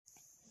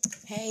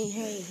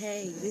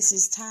Hey, this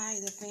is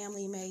Ty, the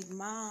Family Made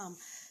Mom,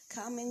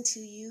 coming to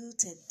you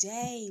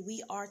today.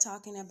 We are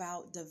talking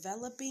about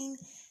developing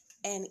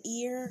an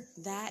ear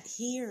that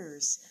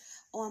hears.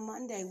 On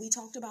Monday, we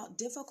talked about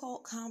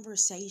difficult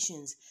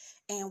conversations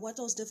and what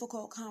those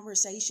difficult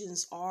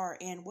conversations are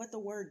and what the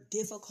word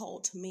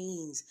difficult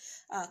means.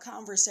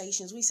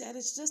 Conversations, we said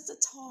it's just a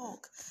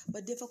talk,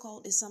 but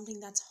difficult is something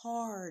that's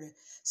hard,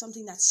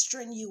 something that's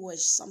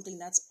strenuous, something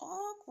that's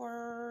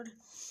awkward.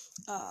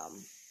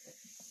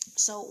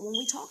 So when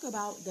we talk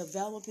about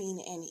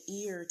developing an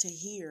ear to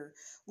hear,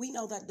 we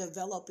know that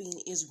developing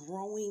is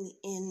growing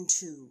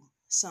into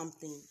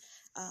something.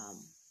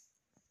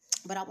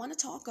 But I want to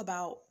talk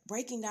about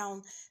breaking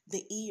down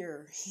the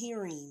ear,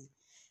 hearing,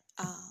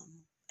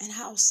 and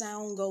how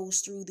sound goes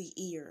through the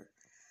ear.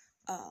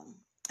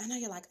 I know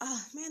you're like,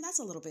 oh man, that's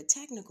a little bit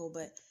technical,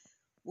 but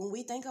when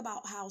we think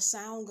about how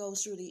sound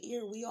goes through the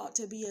ear, we ought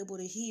to be able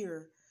to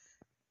hear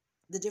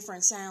the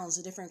different sounds,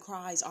 the different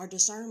cries. Our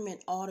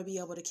discernment ought to be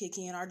able to kick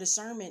in. Our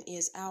discernment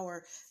is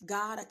our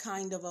God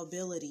kind of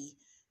ability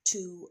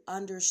to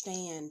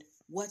understand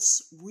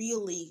what's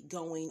really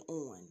going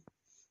on.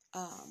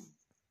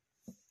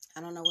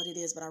 I don't know what it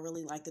is, but I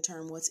really like the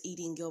term, What's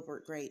Eating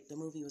Gilbert Grape. The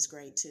movie was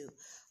great too.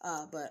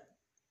 But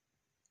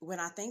when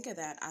I think of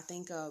that, I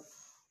think of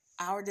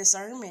our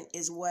discernment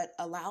is what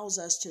allows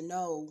us to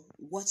know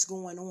what's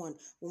going on.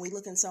 When we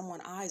look in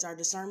someone's eyes, our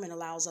discernment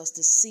allows us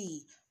to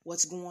see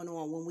what's going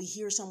on. When we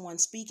hear someone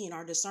speaking,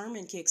 our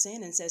discernment kicks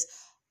in and says,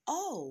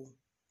 oh,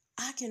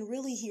 I can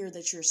really hear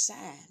that you're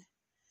sad.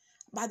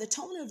 By the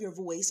tone of your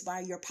voice, by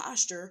your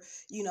posture,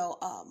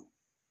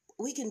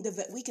 we can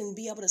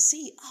be able to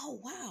see, oh,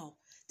 wow,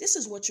 this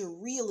is what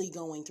you're really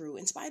going through.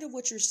 In spite of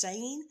what you're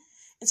saying,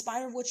 in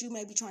spite of what you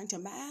may be trying to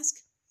mask,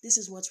 this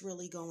is what's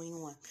really going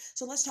on.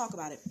 So let's talk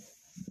about it.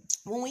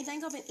 When we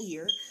think of an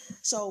ear,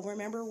 so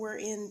remember we're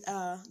in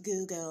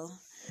Google.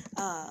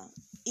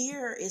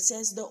 Ear, it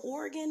says the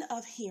organ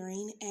of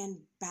hearing and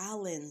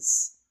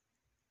balance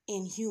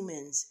in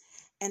humans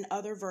and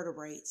other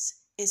vertebrates,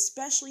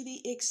 especially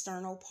the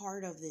external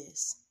part of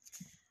this.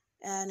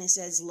 And it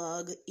says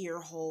lug,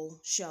 ear hole,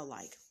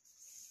 shell-like.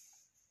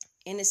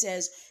 And it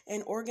says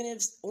an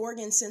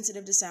organ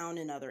sensitive to sound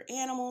in other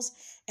animals,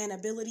 an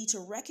ability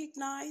to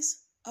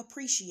recognize,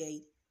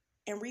 appreciate,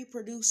 and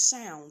reproduce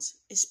sounds,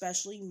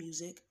 especially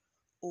music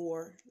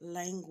or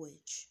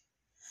language.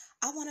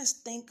 I want to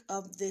think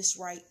of this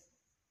right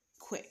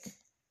quick.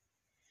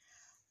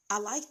 I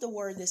like the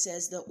word that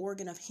says the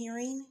organ of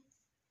hearing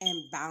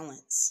and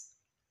balance.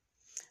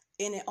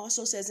 And it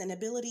also says an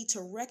ability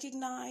to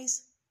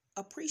recognize,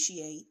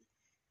 appreciate,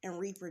 and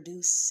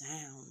reproduce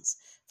sounds.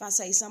 If I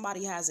say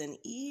somebody has an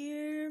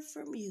ear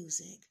for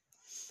music,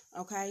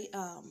 okay,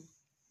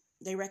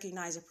 they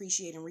recognize,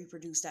 appreciate, and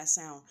reproduce that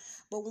sound.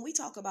 But when we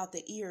talk about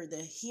the ear,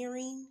 the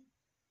hearing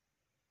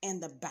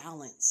and the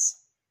balance,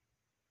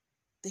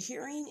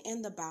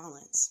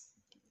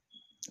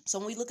 So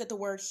when we look at the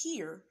word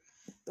hear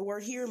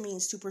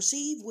means to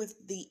perceive with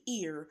the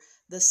ear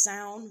the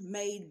sound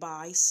made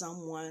by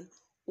someone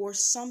or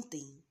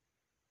something.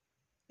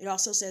 It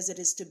also says it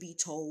is to be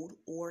told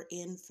or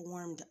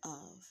informed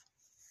of.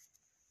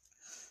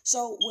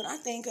 So when I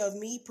think of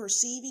me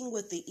perceiving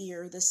with the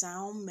ear the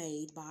sound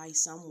made by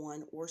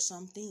someone or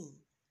something,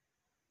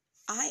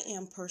 I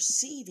am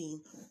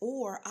perceiving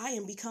or I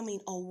am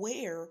becoming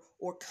aware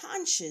or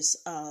conscious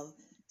of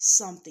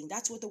something.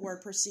 That's what the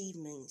word perceive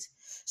means.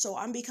 So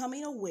I'm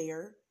becoming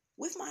aware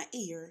with my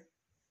ear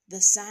the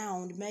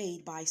sound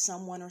made by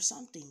someone or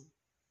something.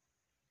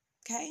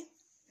 Okay?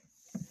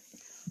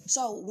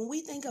 So when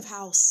we think of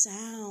how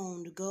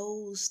sound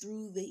goes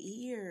through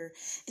the ear,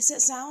 it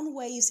says sound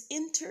waves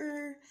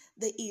enter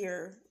the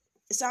ear.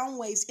 Sound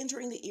waves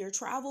entering the ear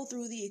travel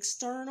through the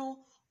external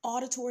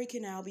auditory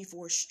canal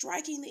before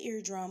striking the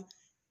eardrum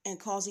and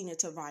causing it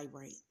to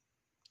vibrate.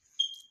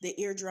 The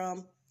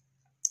eardrum,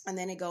 and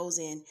then it goes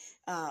in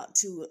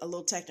to a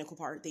little technical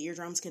part. The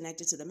eardrum's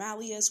connected to the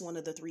malleus, one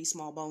of the three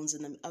small bones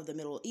of the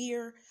middle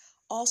ear,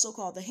 also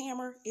called the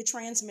hammer. It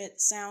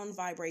transmits sound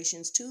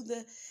vibrations to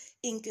the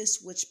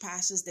incus, which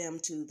passes them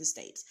to the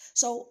stapes.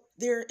 So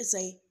there is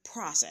a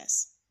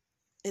process,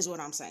 is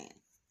what I'm saying.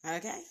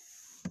 Okay?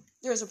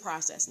 There's a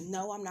process.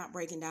 No, I'm not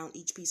breaking down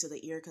each piece of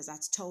the ear because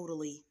that's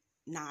totally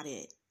not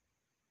it.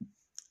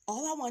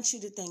 All I want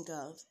you to think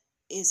of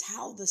is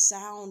how the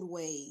sound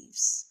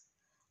waves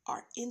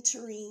are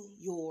entering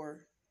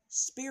your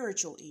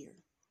spiritual ear.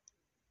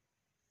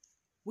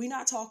 We're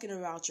not talking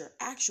about your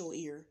actual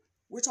ear.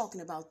 We're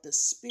talking about the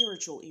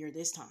spiritual ear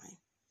this time,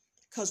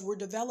 because we're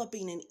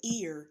developing an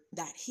ear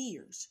that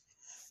hears.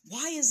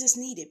 Why is this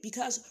needed?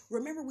 Because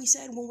remember we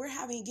said when we're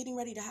getting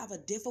ready to have a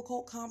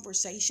difficult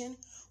conversation,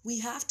 we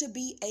have to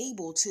be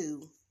able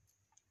to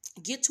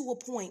get to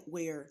a point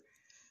where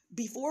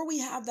before we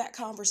have that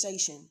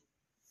conversation,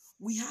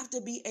 we have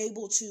to be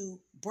able to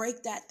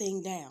break that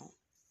thing down.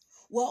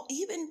 Well,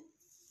 even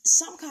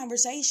some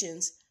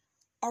conversations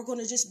are going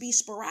to just be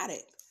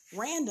sporadic,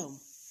 random.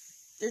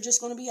 They're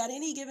just going to be at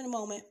any given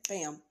moment,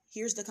 bam,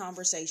 here's the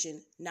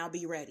conversation. Now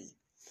be ready.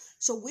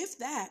 So with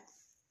that,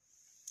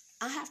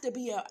 I have to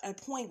be at a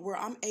point where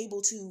I'm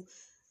able to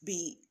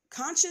be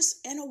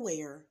conscious and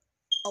aware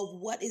of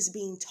what is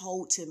being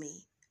told to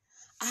me.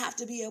 I have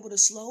to be able to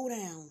slow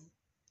down,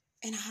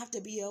 and I have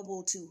to be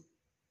able to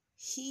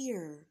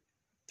hear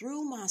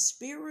through my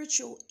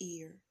spiritual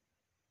ear,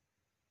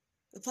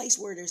 the place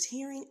where there's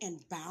hearing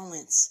and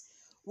balance,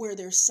 where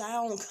there's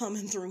sound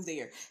coming through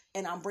there,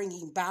 and I'm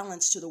bringing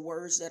balance to the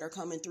words that are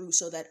coming through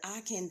so that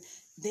I can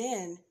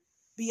then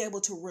be able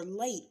to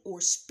relate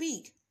or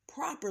speak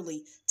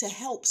properly to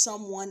help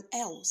someone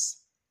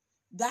else.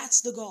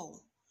 That's the goal.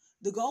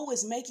 The goal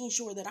is making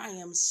sure that I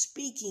am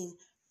speaking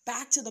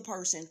back to the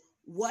person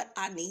what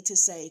I need to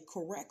say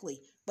correctly.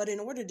 But in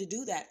order to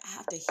do that, I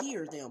have to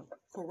hear them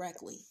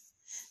correctly.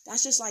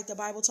 That's just like the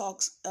Bible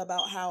talks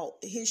about how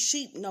his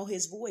sheep know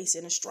his voice,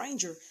 and a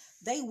stranger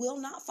they will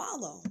not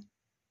follow.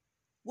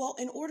 Well,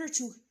 in order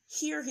to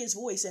hear his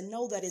voice and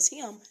know that it's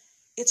him,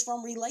 it's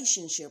from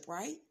relationship,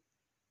 right?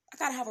 I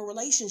got to have a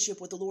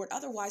relationship with the Lord.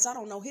 Otherwise, I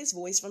don't know his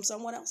voice from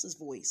someone else's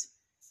voice.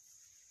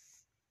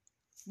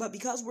 But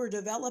because we're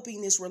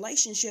developing this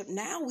relationship,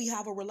 now we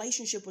have a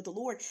relationship with the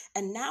Lord.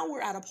 And now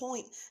we're at a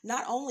point,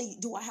 not only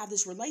do I have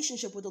this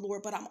relationship with the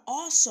Lord, but I'm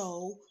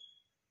also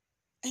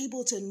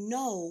able to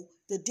know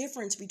the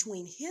difference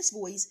between his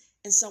voice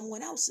and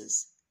someone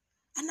else's.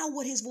 I know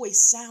what his voice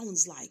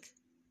sounds like.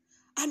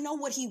 I know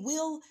what he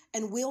will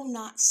and will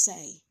not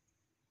say.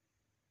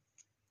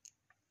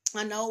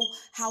 I know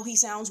how he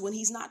sounds when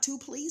he's not too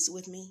pleased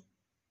with me.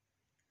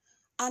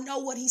 I know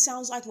what he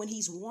sounds like when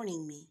he's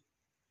warning me.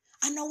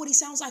 I know what he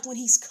sounds like when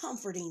he's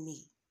comforting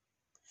me.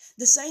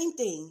 The same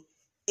thing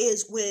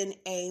is when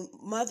a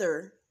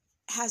mother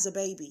has a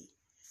baby.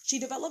 She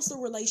develops the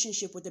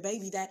relationship with the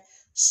baby that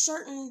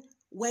certain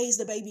ways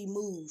the baby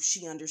moves,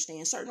 she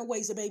understands. Certain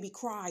ways the baby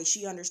cries,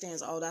 she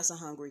understands. Oh, that's a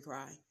hungry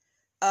cry.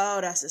 Oh,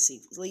 that's a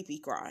sleepy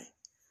cry.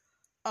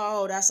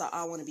 Oh, that's a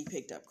I want to be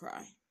picked up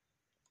cry.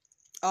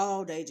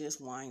 Oh, they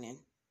just whining.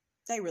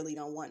 They really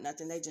don't want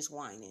nothing. They just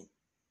whining.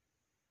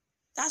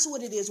 That's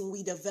what it is when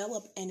we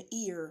develop an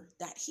ear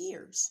that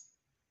hears.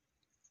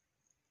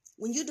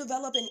 When you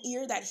develop an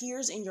ear that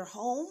hears in your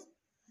home,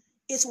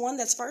 it's one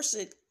that's first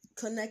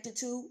connected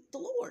to the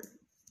Lord.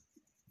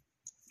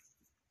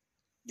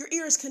 Your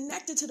ear is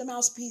connected to the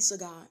mouthpiece of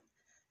God.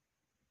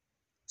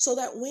 So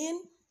that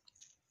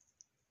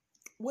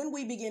when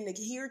we begin to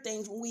hear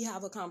things, when we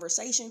have a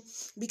conversation,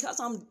 because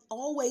I'm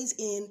always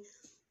in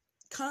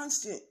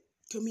constant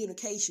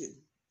communication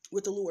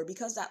with the Lord,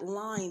 because that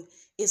line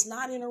is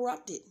not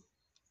interrupted,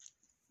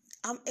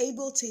 I'm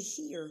able to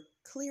hear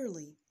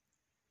clearly.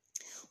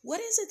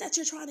 What is it that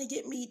you're trying to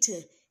get me to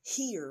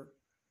hear?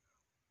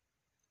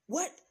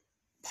 What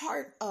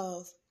part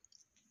of,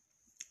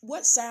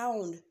 what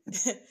sound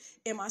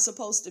am I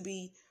supposed to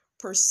be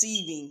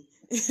perceiving?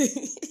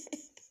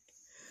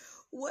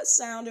 What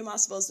sound am I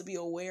supposed to be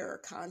aware or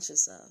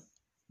conscious of?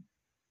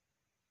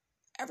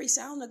 Every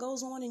sound that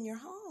goes on in your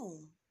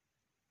home.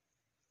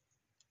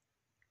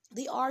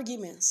 The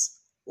arguments,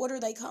 what are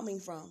they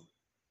coming from?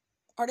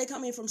 Are they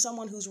coming from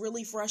someone who's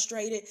really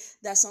frustrated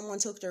that someone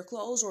took their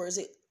clothes, or is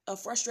it a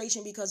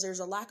frustration because there's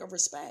a lack of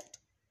respect?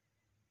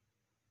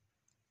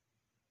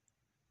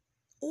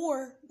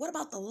 Or what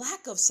about the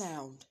lack of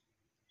sound?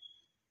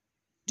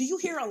 Do you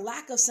hear a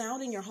lack of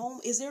sound in your home?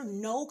 Is there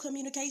no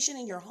communication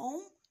in your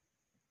home?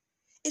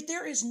 If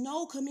there is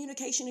no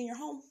communication in your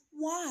home,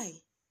 why?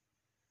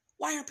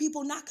 Why are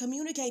people not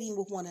communicating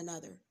with one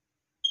another?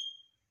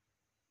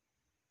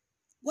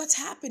 What's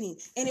happening?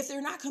 And if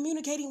they're not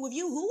communicating with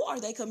you, who are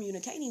they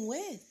communicating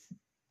with?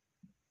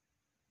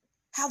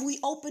 Have we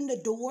opened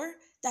a door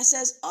that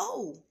says,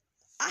 oh,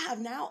 I have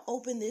now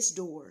opened this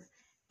door,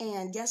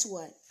 and guess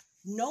what?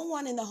 No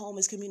one in the home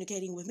is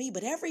communicating with me,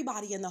 but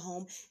everybody in the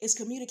home is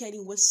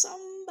communicating with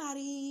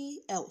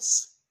somebody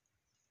else.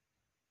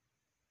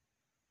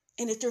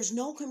 And if there's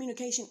no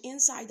communication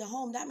inside the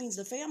home, that means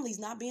the family's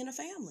not being a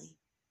family.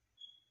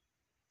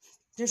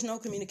 There's no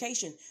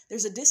communication.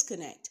 There's a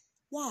disconnect.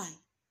 Why?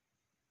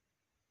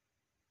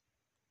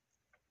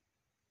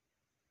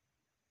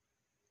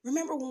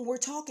 Remember, when we're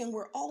talking,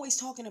 we're always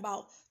talking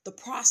about the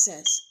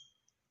process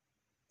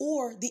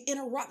or the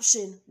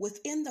interruption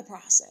within the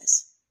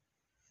process.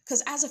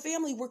 Because as a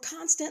family, we're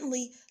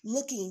constantly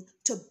looking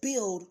to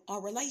build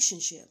our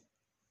relationship.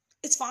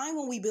 It's fine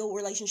when we build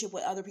relationship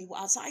with other people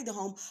outside the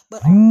home,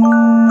 but our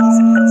goal is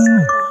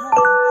inside the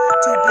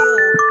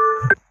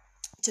home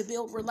to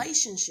build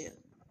relationship.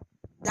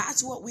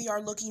 That's what we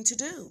are looking to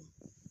do.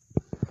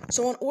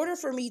 So in order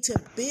for me to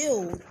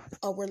build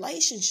a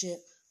relationship,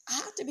 I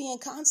have to be in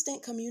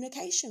constant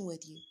communication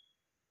with you.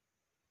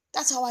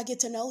 That's how I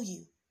get to know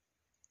you.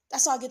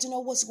 That's how I get to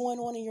know what's going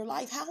on in your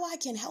life, how I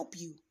can help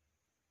you,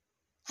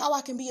 how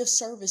I can be of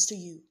service to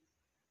you.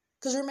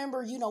 Because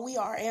remember, we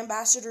are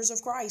ambassadors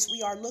of Christ.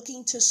 We are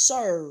looking to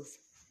serve.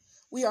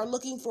 We are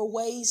looking for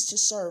ways to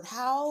serve.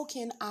 How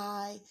can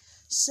I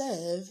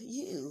serve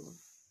you?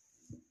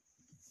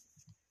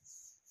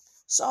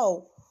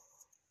 So,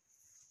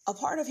 a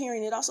part of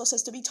hearing, it also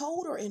says to be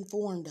told or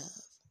informed of.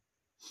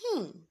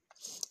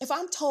 If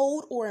I'm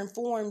told or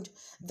informed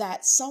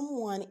that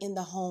someone in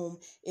the home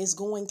is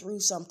going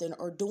through something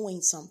or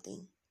doing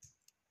something,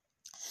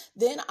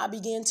 then I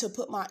begin to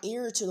put my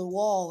ear to the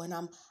wall and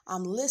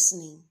I'm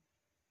listening.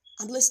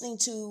 I'm listening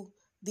to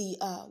the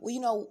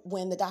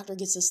when the doctor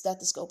gets a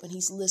stethoscope and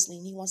he's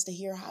listening, he wants to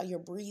hear how you're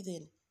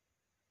breathing.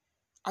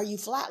 Are you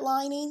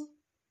flatlining?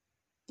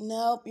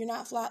 Nope, you're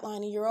not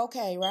flatlining. You're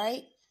okay,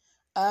 right?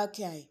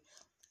 Okay.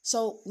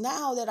 So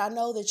now that I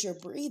know that you're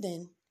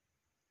breathing,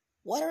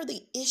 what are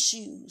the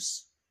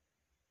issues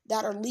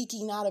that are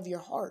leaking out of your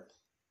heart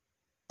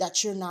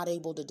that you're not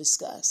able to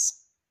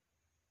discuss?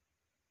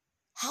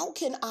 How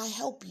can I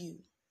help you?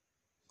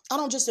 I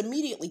don't just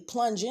immediately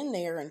plunge in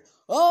there and,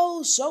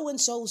 oh,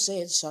 so-and-so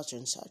said such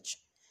and such.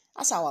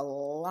 That's how a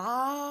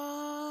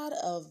lot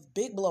of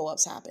big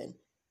blow-ups happen.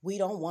 We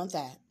don't want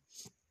that.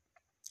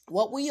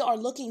 What we are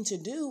looking to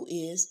do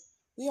is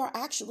we are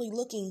actually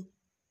looking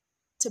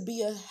to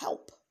be a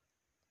help.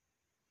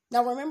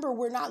 Now, remember,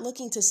 we're not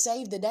looking to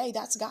save the day.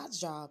 That's God's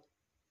job.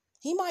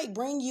 He might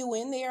bring you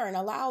in there and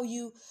allow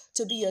you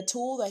to be a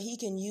tool that he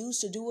can use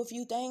to do a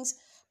few things,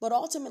 but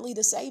ultimately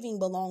the saving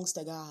belongs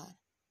to God.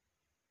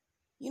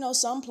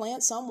 Some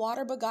plant, some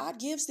water, but God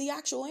gives the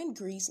actual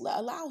increase.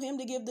 Allow him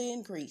to give the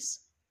increase.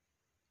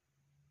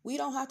 We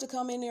don't have to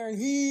come in there and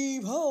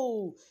heave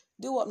ho,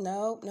 do up.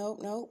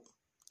 Nope.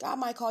 God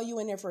might call you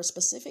in there for a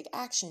specific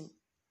action.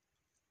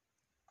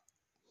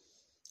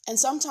 And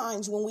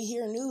sometimes when we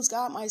hear news,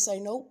 God might say,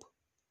 nope,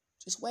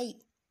 just wait.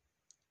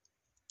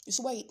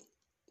 Just wait.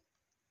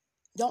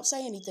 Don't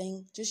say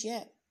anything just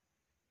yet.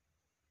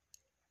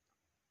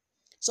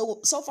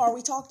 So far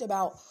we talked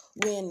about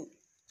when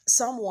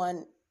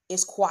someone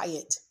is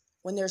quiet,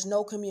 when there's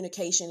no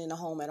communication in the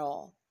home at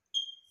all.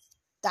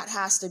 That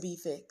has to be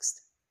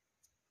fixed.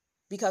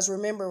 Because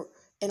remember,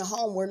 in a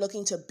home, we're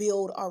looking to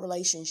build our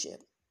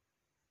relationship.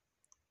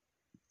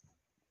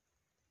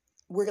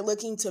 We're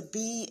looking to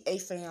be a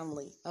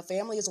family. A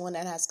family is one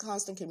that has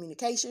constant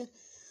communication.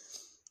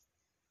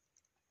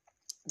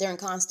 They're in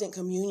constant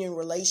communion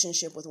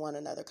relationship with one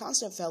another,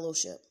 constant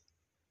fellowship.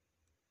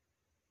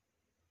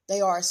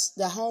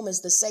 The home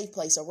is the safe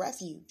place, a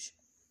refuge.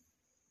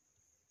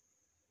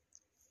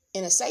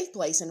 In a safe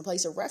place, in a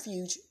place of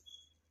refuge,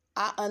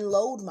 I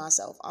unload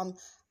myself. I'm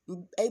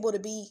able to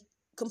be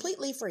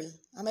completely free.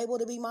 I'm able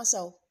to be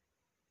myself.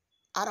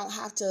 I don't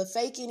have to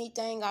fake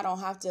anything. I don't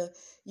have to,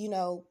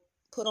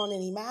 put on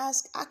any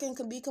mask. I can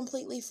be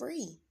completely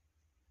free.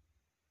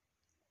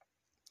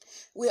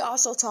 We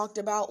also talked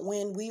about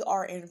when we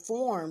are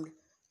informed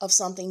of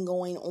something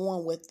going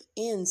on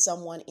within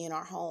someone in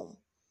our home.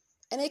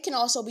 And it can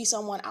also be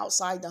someone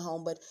outside the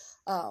home, but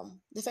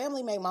the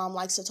Family Made Mom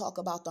likes to talk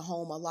about the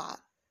home a lot.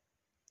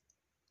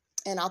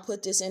 And I'll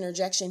put this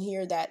interjection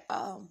here that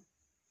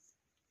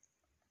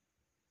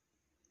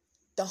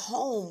the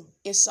home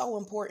is so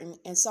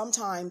important. And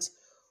sometimes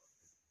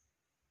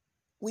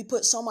we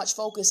put so much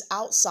focus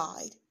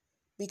outside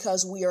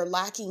because we are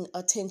lacking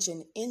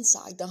attention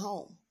inside the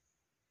home.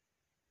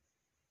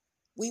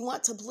 We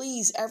want to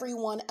please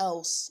everyone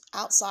else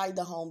outside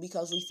the home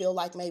because we feel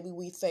like maybe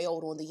we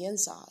failed on the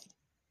inside.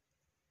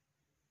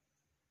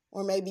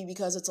 Or maybe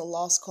because it's a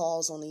lost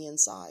cause on the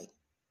inside.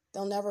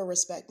 They'll never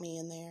respect me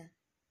in there.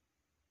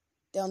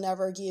 They'll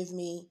never give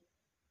me,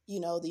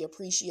 the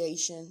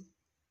appreciation,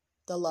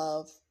 the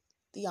love,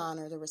 the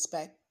honor, the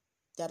respect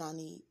that I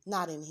need.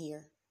 Not in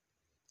here.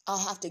 I'll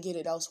have to get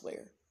it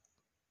elsewhere.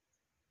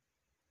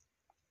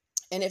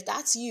 And if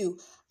that's you,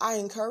 I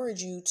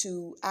encourage you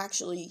to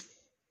actually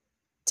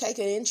take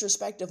an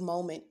introspective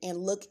moment and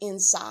look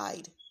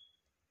inside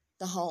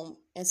the home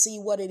and see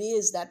what it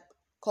is that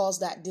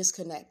caused that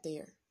disconnect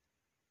there.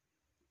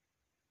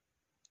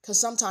 Because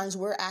sometimes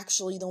we're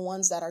actually the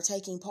ones that are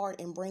taking part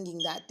in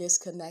bringing that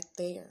disconnect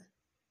there.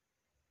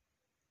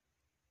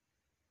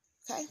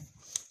 Okay?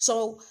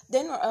 So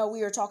then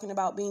we are talking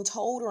about being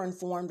told or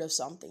informed of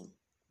something.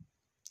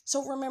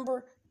 So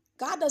remember,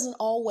 God doesn't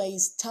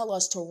always tell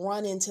us to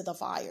run into the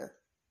fire.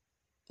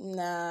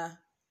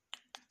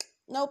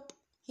 Nope,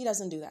 he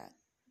doesn't do that.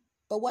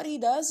 But what he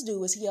does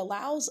do is he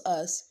allows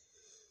us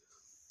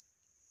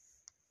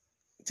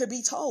to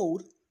be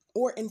told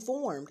or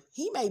informed.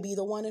 He may be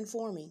the one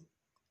informing.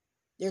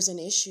 There's an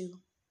issue.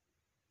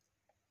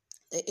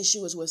 The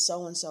issue is with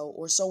so-and-so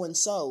or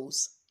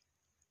so-and-sos.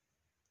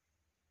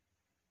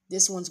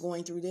 This one's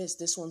going through this.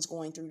 This one's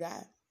going through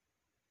that.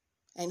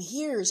 And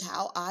here's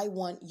how I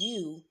want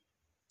you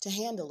to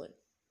handle it.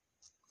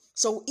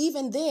 So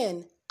even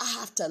then, I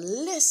have to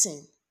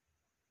listen.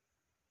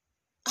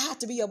 I have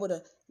to be able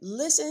to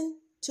listen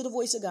to the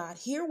voice of God,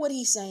 hear what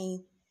he's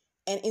saying,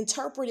 and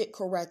interpret it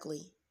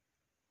correctly.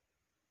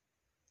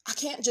 I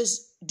can't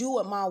just do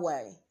it my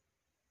way.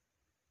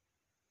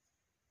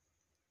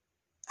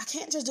 I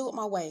can't just do it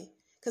my way.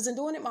 Because in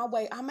doing it my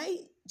way, I may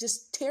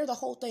just tear the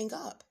whole thing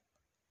up.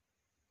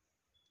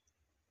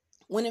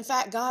 When in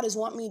fact, God is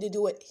wanting me to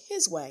do it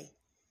his way.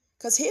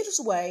 Because his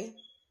way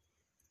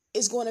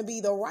is going to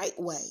be the right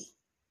way.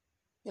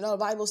 The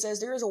Bible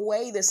says there is a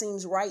way that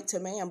seems right to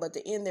man, but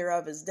the end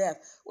thereof is death.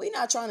 We're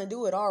not trying to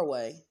do it our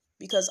way.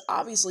 because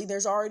obviously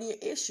there's already an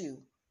issue.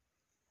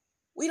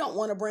 We don't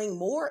want to bring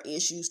more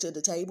issues to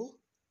the table.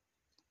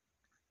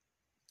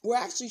 We're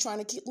actually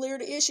trying to clear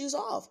the issues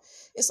off.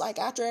 It's like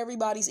after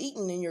everybody's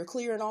eaten and you're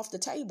clearing off the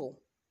table.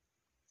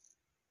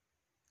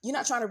 You're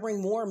not trying to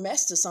bring more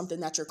mess to something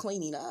that you're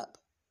cleaning up.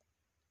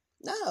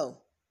 No.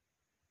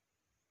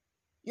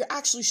 You're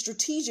actually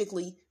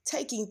strategically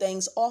taking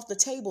things off the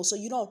table so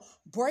you don't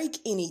break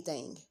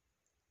anything.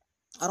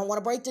 I don't want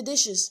to break the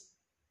dishes.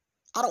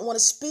 I don't want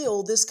to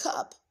spill this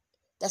cup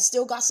that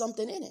still got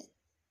something in it.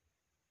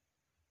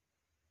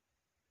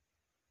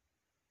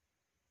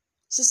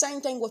 It's the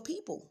same thing with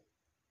people.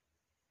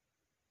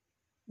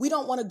 We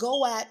don't want to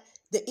go at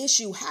the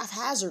issue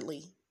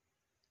haphazardly.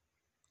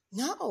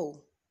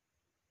 No.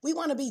 We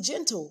want to be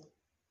gentle.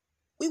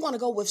 We want to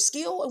go with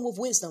skill and with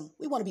wisdom.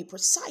 We want to be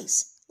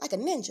precise, like a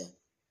ninja.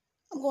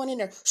 I'm going in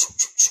there.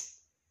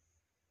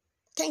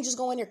 Can't just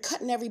go in there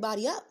cutting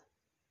everybody up.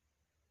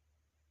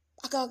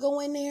 I got to go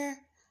in there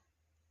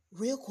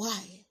real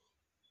quiet.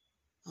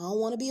 I don't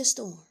want to be a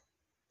storm.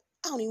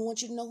 I don't even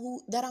want you to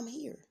know that I'm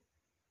here.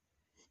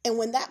 And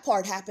when that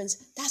part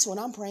happens, that's when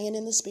I'm praying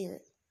in the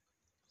spirit.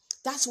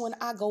 That's when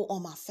I go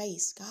on my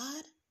face,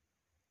 God.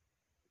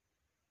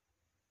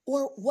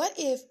 Or what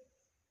if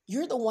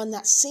you're the one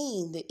that's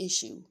seeing the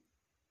issue,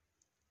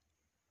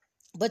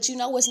 but you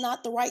know it's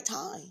not the right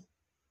time?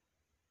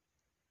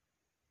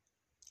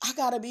 I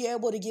got to be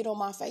able to get on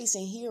my face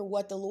and hear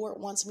what the Lord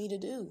wants me to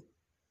do.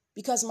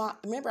 Because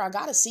remember, I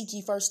got to seek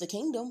ye first the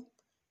kingdom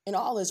and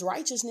all his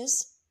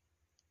righteousness.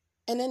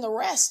 And then the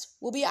rest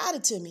will be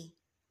added to me.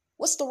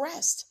 What's the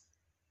rest?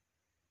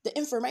 The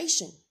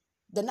information,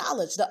 the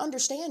knowledge, the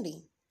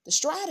understanding, the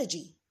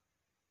strategy.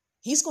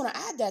 He's going to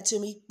add that to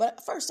me.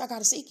 But first, I got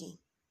to seek him.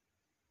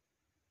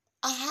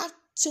 I have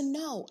to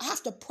know. I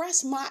have to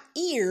press my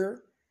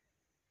ear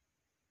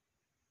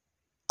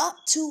up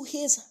to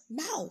his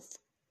mouth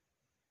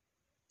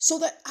so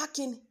that I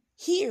can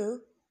hear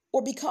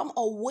or become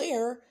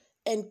aware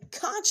and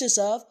conscious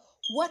of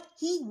what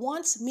he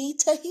wants me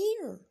to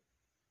hear.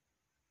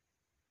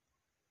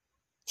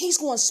 He's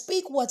going to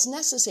speak what's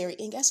necessary.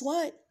 And guess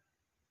what?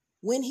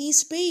 When he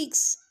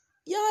speaks,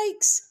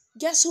 yikes,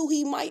 guess who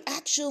he might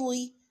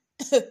actually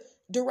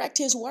direct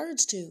his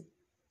words to?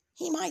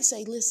 He might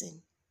say,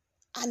 listen,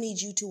 I need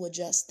you to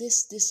adjust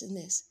this, this, and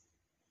this.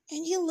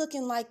 And you're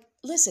looking like,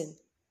 listen,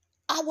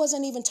 I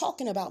wasn't even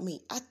talking about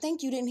me. I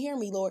think you didn't hear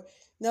me, Lord.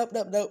 Nope.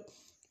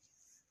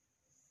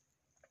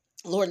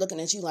 Lord looking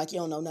at you like you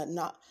don't know nothing.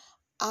 No,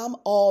 I'm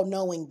all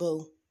knowing,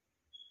 boo.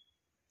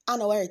 I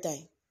know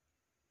everything.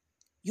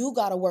 You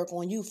got to work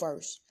on you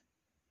first.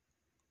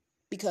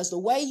 Because the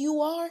way you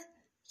are,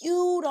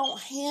 you don't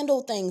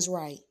handle things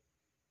right.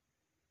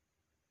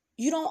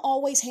 You don't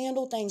always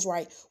handle things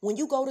right. When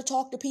you go to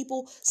talk to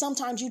people,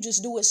 sometimes you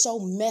just do it so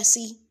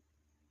messy.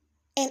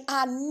 And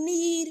I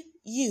need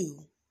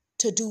you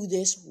to do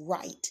this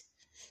right.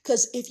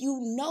 Because if you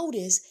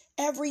notice,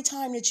 every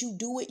time that you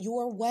do it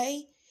your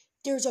way,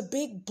 there's a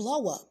big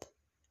blow up.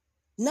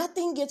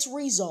 Nothing gets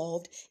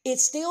resolved. It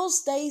still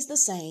stays the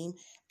same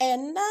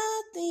and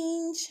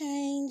nothing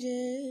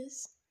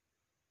changes.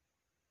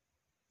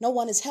 No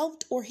one is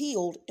helped or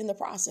healed in the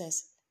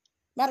process.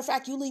 Matter of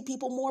fact, you leave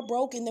people more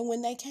broken than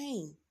when they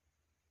came.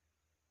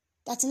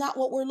 That's not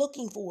what we're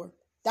looking for.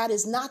 That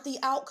is not the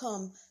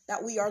outcome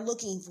that we are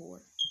looking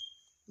for.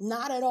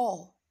 Not at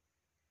all.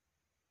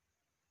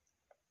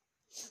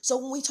 So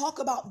when we talk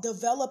about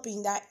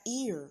developing that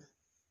ear,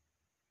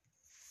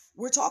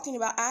 we're talking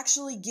about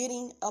actually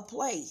getting to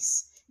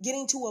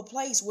a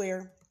place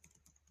where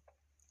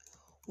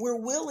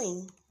we're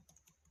willing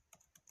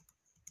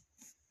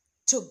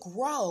to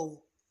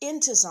grow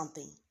into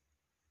something.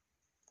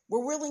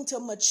 We're willing to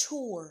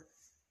mature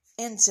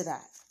into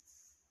that.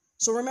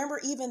 So remember,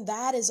 even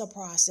that is a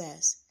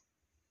process.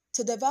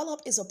 To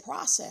develop is a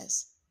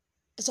process.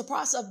 It's a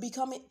process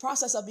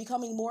of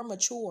becoming more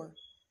mature.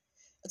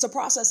 It's a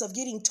process of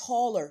getting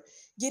taller,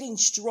 getting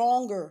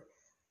stronger,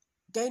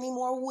 gaining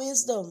more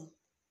wisdom.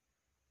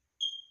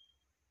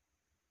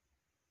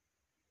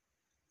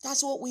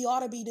 That's what we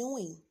ought to be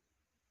doing.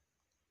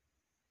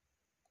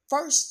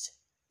 First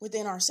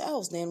within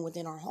ourselves, then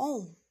within our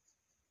home,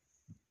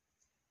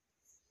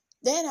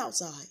 then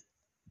outside.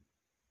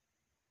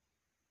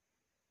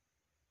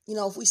 You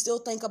know, if we still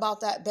think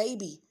about that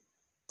baby,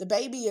 the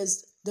baby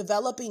is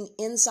developing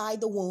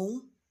inside the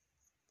womb.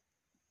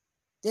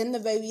 Then the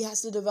baby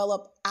has to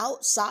develop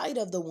outside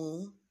of the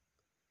womb.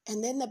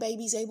 And then the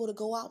baby's able to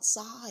go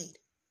outside.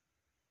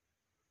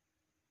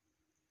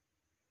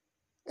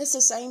 It's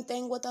the same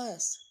thing with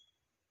us.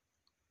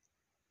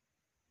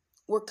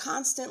 We're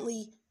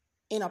constantly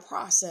in a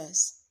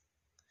process.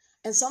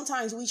 And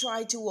sometimes we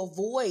try to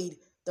avoid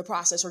the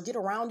process or get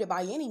around it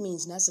by any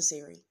means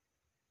necessary.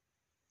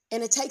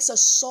 And it takes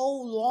us so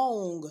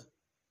long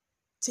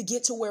to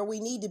get to where we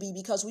need to be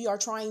because we are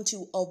trying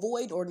to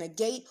avoid or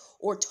negate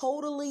or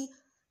totally,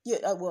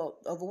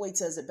 avoid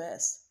says it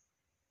best.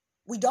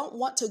 We don't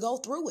want to go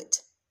through it.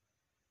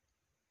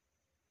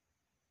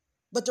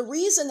 But the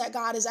reason that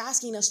God is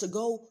asking us to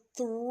go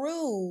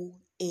through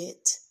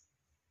it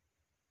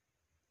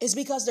is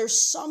because there's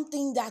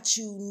something that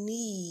you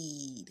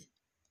need.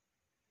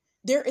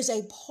 There is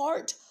a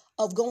part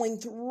of going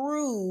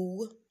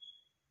through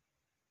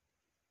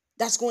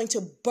that's going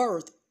to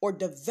birth or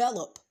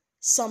develop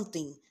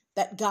something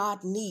that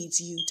God needs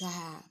you to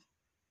have.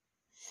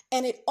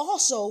 And it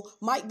also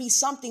might be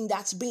something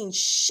that's being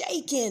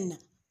shaken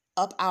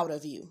up out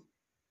of you.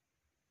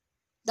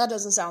 That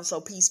doesn't sound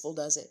so peaceful,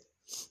 does it?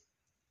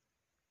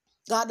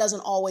 God doesn't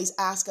always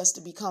ask us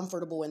to be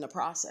comfortable in the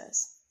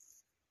process.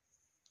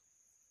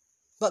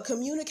 But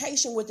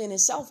communication within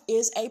itself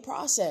is a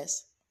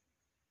process.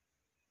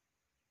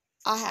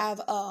 I have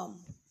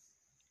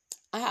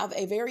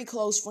a very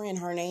close friend.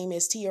 Her name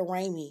is Tia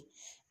Ramey,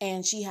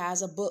 and she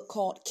has a book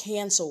called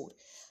Canceled.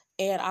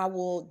 And I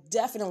will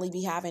definitely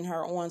be having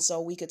her on so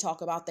we could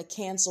talk about the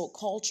cancel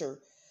culture.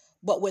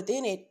 But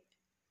within it,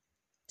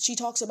 she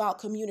talks about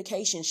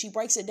communication. She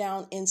breaks it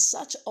down in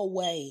such a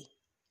way.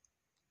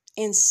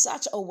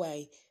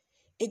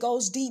 It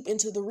goes deep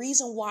into the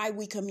reason why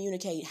we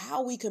communicate,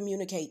 how we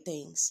communicate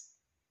things.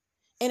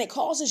 And it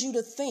causes you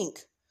to think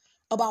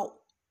about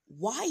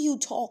why you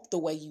talk the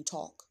way you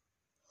talk,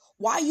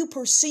 why you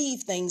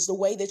perceive things the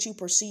way that you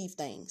perceive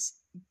things,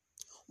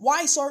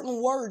 why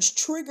certain words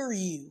trigger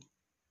you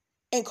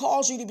and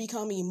cause you to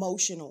become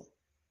emotional,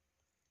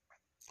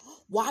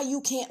 why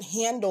you can't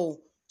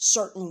handle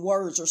certain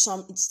words or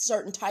some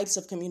certain types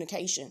of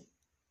communication.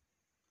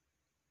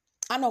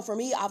 I know for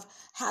me, I've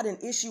had an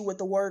issue with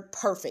the word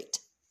perfect.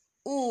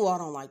 Ooh, I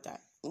don't like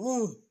that.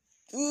 Ooh.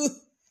 You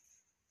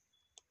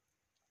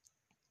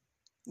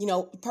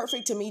know,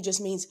 perfect to me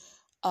just means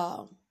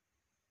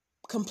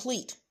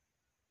complete,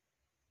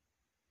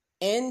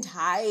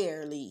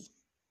 entirely.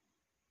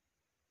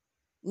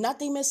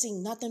 Nothing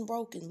missing, nothing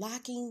broken,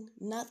 lacking,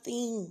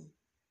 nothing.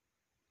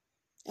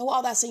 And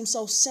while that seems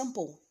so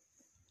simple,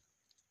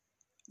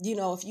 you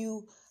know, if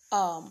you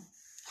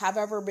have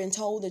ever been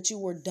told that you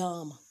were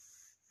dumb,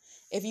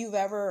 if you've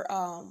ever,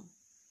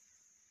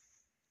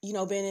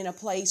 been in a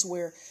place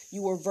where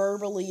you were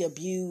verbally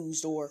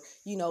abused or,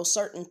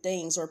 certain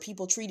things, or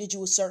people treated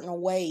you a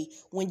certain way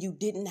when you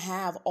didn't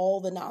have all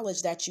the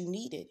knowledge that you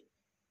needed.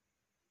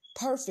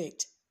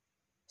 Perfect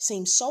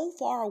seems so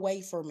far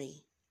away for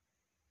me.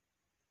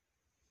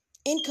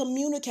 In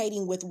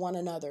communicating with one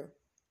another,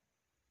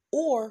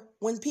 or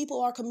when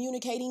people are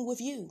communicating with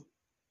you,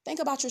 think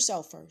about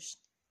yourself first.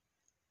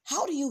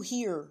 How do you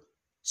hear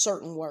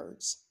certain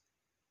words?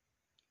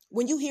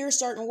 When you hear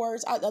certain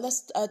words,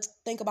 let's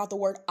think about the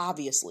word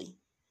obviously.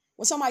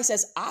 When somebody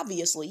says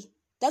obviously,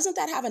 doesn't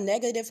that have a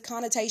negative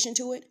connotation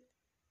to it?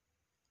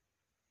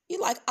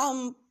 You're like,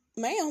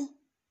 ma'am,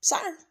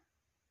 sir,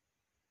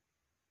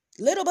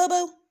 little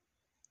boo-boo,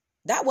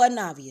 that wasn't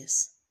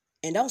obvious.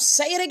 And don't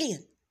say it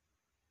again.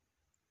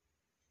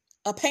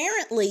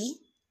 Apparently,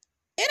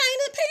 it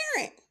ain't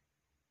apparent.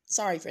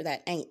 Sorry for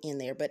that ain't in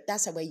there, but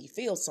that's the way you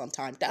feel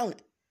sometimes, don't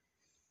it?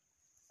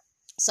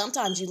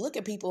 Sometimes you look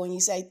at people and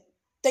you say,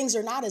 things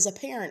are not as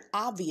apparent,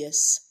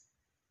 obvious,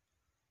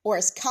 or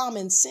as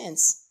common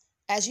sense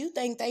as you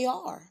think they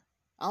are.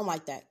 I don't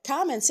like that.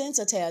 Common sense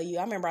will tell you.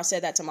 I remember I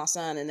said that to my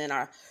son and then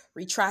I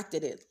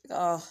retracted it.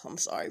 Oh, I'm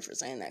sorry for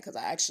saying that because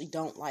I actually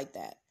don't like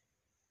that.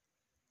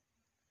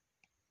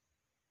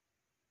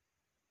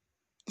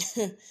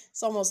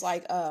 It's almost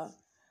like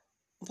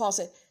Paul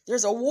said,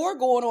 there's a war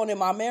going on in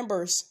my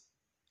members.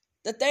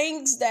 The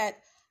things that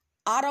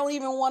I don't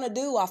even want to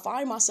do, I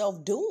find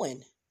myself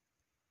doing.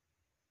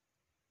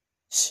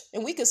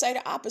 And we could say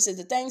the opposite.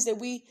 The things that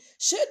we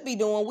should be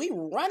doing, we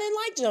running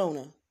like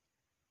Jonah.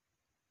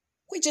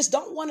 We just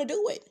don't want to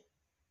do it.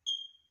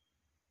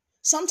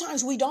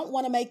 Sometimes we don't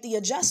want to make the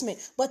adjustment,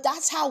 but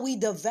that's how we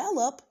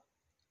develop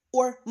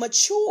or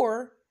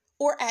mature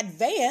or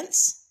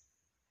advance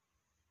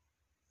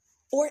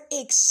or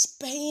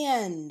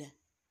expand.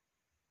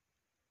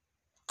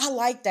 I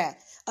like that.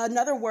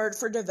 Another word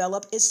for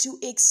develop is to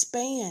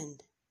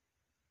expand.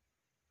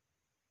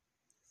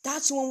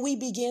 That's when we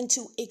begin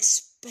to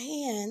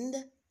expand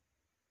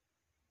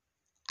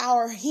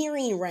our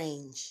hearing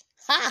range.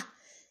 Ha!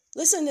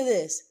 Listen to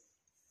this.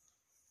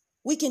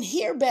 We can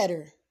hear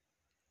better.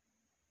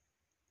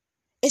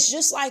 It's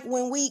just like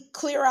when we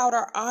clear out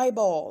our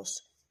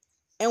eyeballs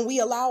and we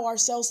allow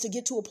ourselves to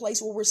get to a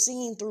place where we're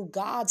seeing through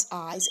God's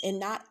eyes and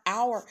not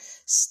our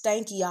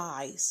stanky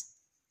eyes,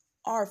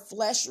 our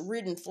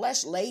flesh-ridden,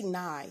 flesh-laden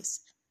eyes.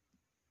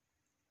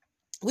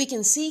 We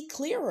can see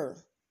clearer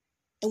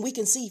and we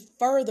can see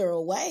further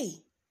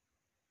away.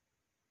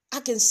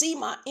 I can see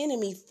my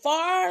enemy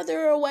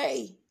farther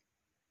away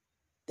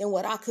than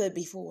what I could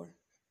before.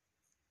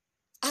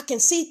 I can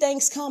see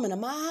things coming a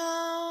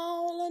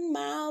mile and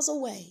miles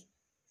away.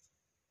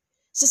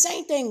 It's the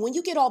same thing when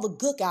you get all the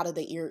gook out of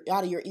your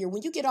ear,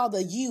 when you get all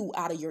the you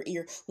out of your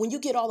ear, when you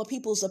get all the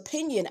people's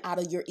opinion out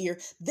of your ear,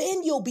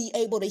 then you'll be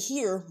able to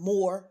hear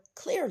more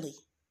clearly.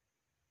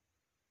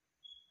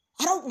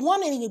 I don't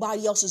want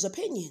anybody else's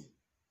opinion.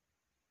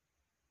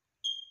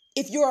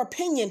 If your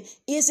opinion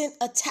isn't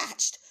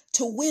attached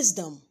to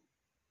wisdom,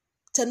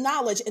 to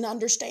knowledge and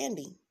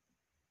understanding.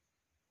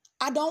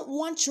 I don't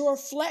want your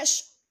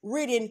flesh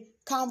ridden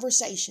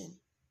conversation.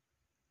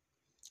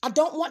 I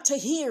don't want to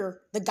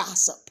hear the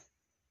gossip.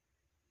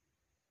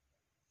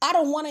 I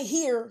don't want to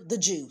hear the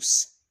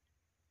juice.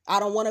 I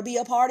don't want to be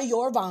a part of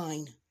your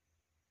vine.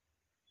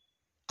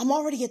 I'm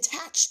already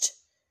attached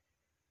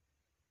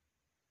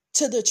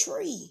to the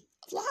tree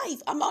of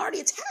life. I'm already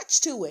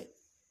attached to it.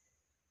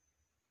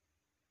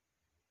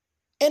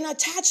 And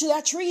attached to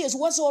that tree is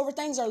whatsoever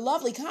things are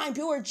lovely, kind,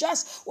 pure,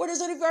 just. Where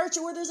there's any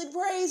virtue, where there's any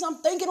praise, I'm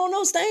thinking on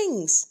those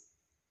things.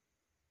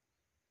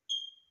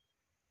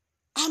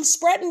 I'm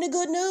spreading the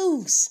good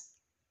news.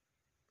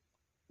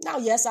 Now,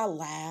 yes, I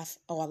laugh.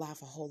 Oh, I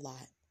laugh a whole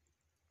lot.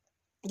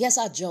 Yes,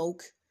 I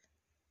joke.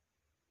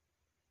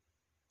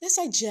 Yes,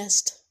 I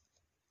jest.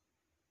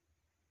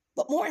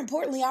 But more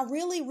importantly, I'm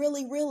really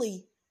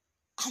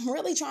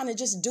trying to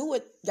just do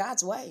it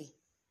God's way.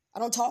 I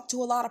don't talk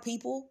to a lot of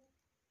people.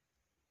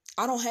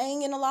 I don't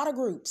hang in a lot of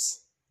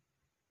groups.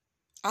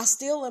 I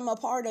still am a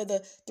part of the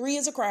 3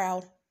 is a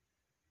crowd.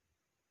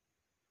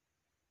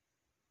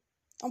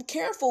 I'm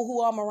careful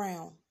who I'm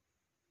around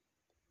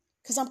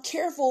because I'm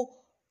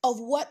careful of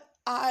what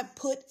I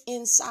put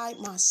inside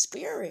my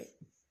spirit.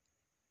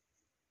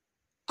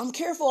 I'm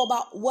careful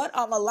about what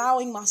I'm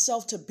allowing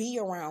myself to be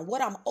around,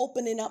 what I'm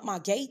opening up my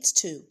gates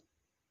to.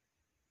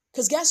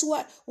 Because guess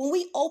what? When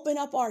we open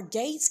up our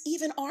gates,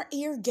 even our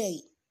ear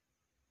gate,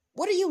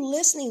 what are you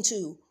listening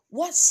to?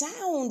 What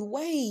sound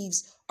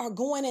waves are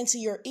going into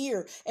your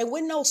ear? And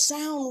when those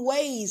sound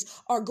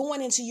waves are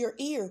going into your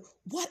ear,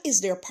 what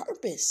is their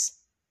purpose?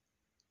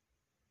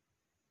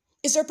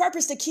 Is their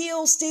purpose to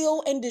kill,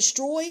 steal, and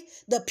destroy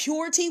the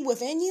purity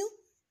within you?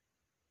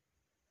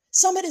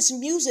 Some of this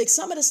music,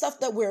 some of the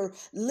stuff that we're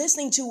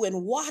listening to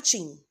and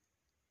watching,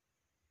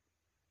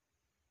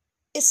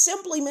 it's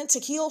simply meant to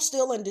kill,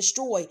 steal, and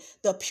destroy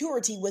the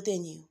purity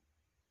within you,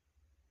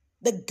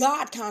 the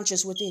God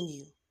conscious within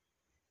you.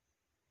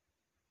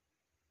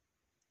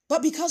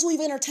 But because we've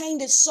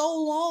entertained it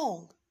so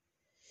long,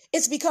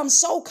 it's become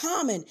so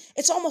common.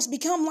 It's almost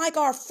become like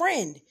our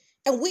friend,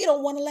 and we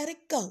don't want to let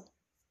it go.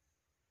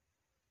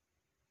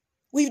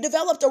 We've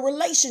developed a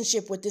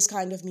relationship with this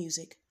kind of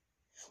music.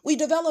 We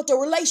developed a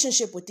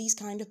relationship with these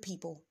kind of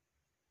people.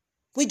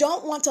 We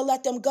don't want to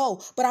let them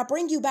go. But I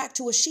bring you back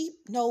to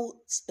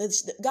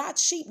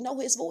God's sheep know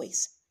his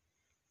voice.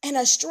 And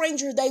a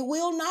stranger they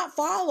will not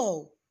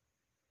follow.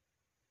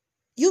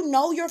 You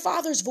know your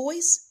Father's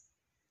voice.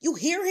 You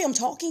hear him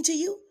talking to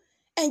you,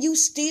 and you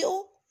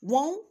still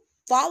won't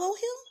follow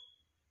him?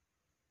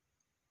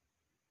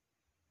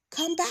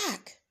 Come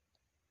back.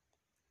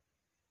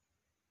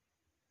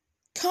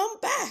 Come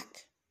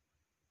back.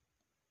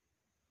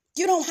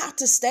 You don't have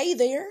to stay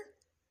there.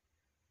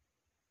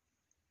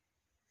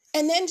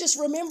 And then just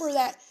remember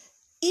that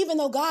even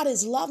though God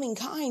is loving,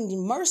 kind,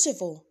 and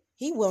merciful,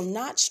 he will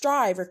not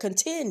strive or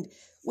contend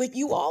with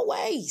you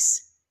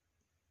always.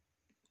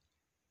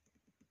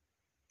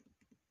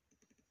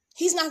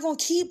 He's not going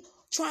to keep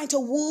trying to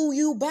woo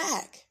you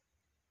back.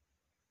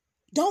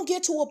 Don't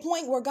get to a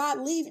point where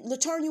God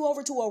turn you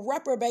over to a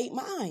reprobate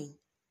mind.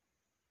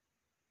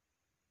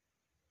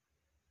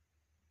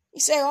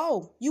 You say,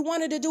 oh, you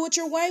wanted to do it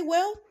your way?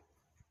 Well,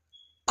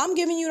 I'm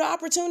giving you the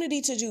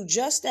opportunity to do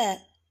just that.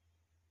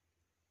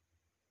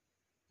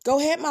 Go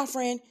ahead, my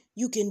friend.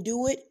 You can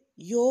do it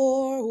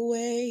your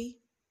way.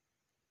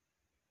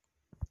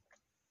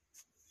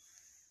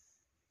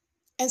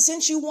 And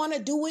since you want to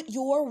do it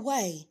your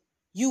way,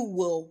 you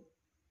will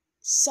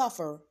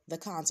suffer the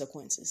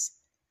consequences.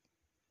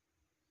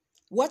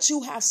 What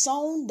you have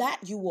sown, that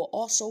you will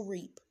also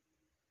reap.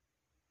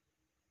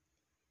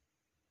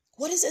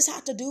 What does this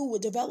have to do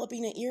with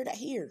developing an ear that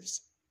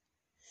hears?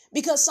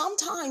 Because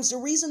sometimes the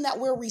reason that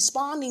we're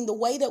responding the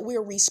way that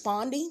we're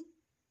responding,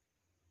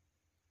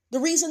 the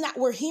reason that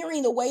we're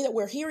hearing the way that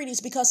we're hearing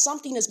is because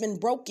something has been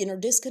broken or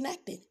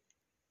disconnected.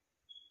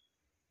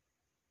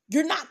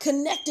 You're not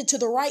connected to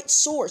the right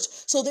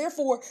source. So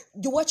therefore,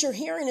 what you're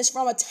hearing is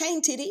from a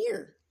tainted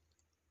ear.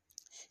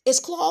 It's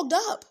clogged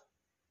up.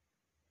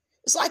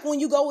 It's like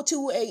when you go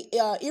to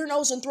a ear,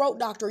 nose, and throat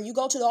doctor, you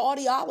go to the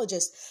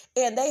audiologist,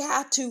 and they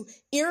have to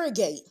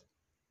irrigate.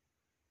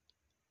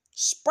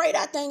 Spray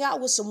that thing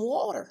out with some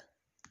water.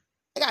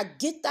 They got to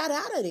get that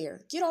out of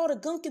there. Get all the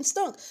gunk and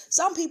stunk.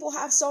 Some people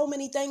have so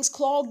many things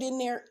clogged in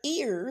their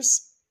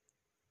ears,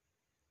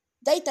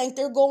 they think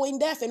they're going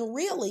deaf, and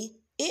really,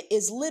 it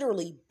is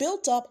literally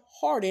built up,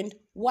 hardened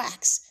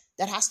wax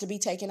that has to be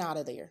taken out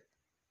of there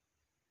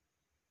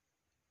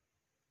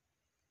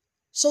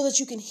so that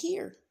you can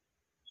hear.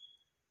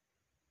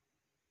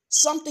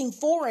 Something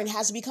foreign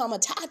has become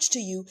attached to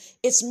you.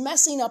 It's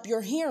messing up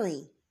your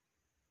hearing.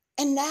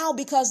 And now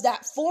because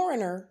that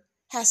foreigner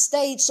has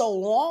stayed so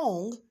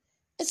long,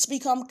 it's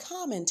become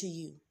common to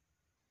you.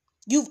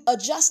 You've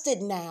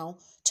adjusted now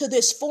to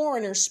this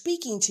foreigner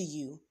speaking to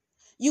you.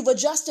 You've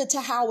adjusted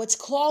to how it's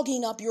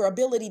clogging up your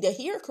ability to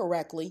hear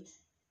correctly.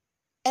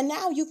 And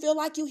now you feel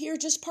like you hear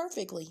just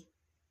perfectly.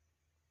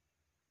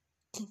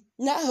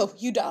 No,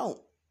 you don't.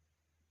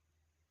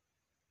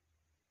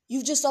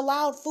 You've just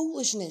allowed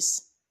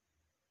foolishness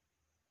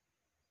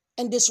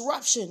and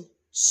disruption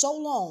so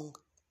long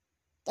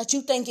that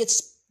you think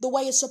it's the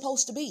way it's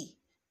supposed to be.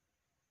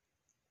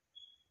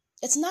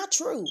 It's not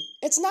true.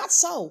 It's not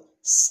so.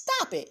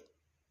 Stop it.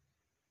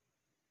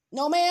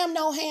 No ma'am,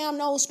 no ham,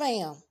 no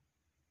spam.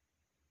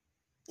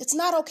 It's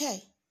not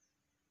okay.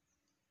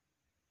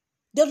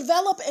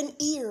 Develop an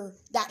ear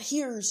that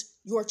hears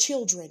your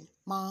children,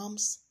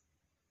 moms.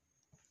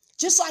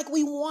 Just like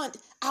we want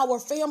our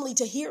family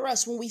to hear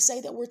us when we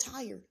say that we're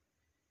tired.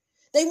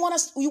 We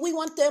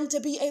want them to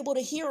be able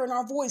to hear in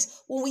our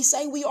voice when we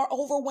say we are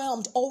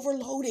overwhelmed,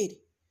 overloaded.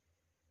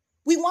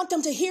 We want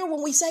them to hear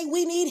when we say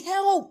we need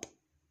help.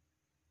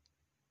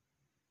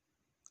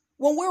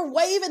 When we're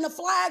waving the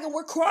flag and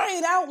we're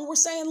crying out and we're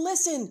saying,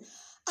 listen,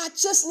 I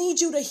just need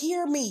you to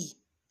hear me.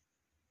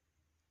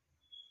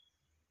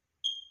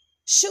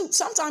 Shoot,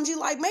 sometimes you're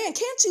like, man,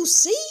 can't you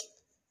see?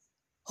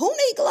 Who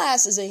need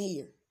glasses in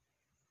here?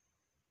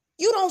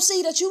 You don't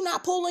see that you're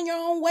not pulling your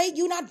own weight.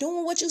 You're not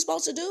doing what you're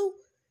supposed to do.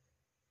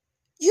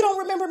 You don't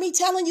remember me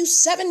telling you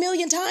 7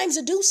 million times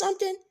to do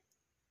something?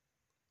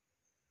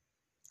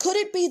 Could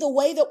it be the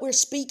way that we're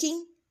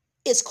speaking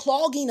is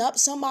clogging up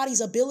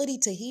somebody's ability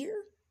to hear?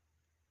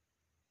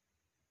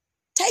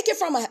 Take it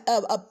from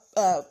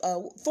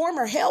a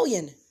former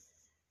hellion.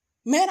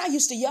 Man, I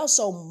used to yell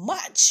so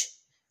much.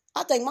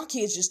 I think my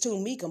kids just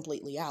tuned me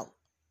completely out.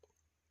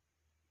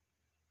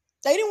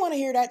 They didn't want to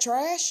hear that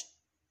trash.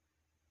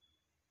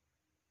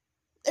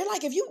 They're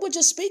like, if you would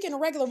just speak in a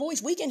regular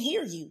voice, we can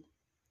hear you.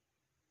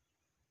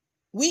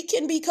 We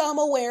can become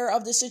aware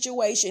of the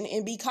situation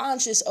and be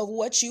conscious of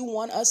what you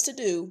want us to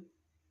do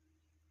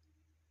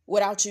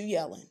without you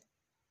yelling.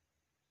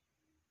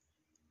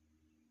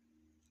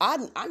 I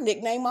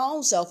nicknamed my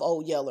own self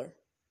Old Yeller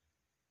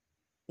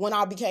when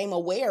I became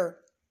aware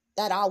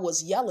that I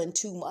was yelling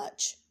too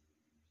much.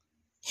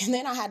 And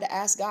then I had to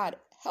ask God,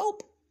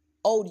 help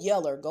Old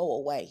Yeller go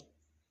away.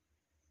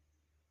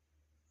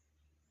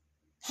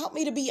 Help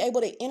me to be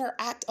able to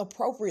interact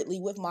appropriately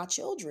with my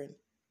children.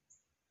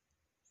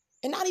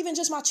 And not even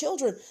just my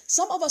children.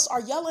 Some of us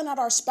are yelling at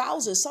our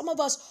spouses. Some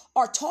of us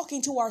are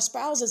talking to our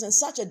spouses in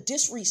such a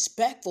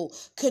disrespectful,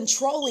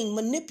 controlling,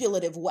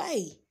 manipulative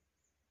way.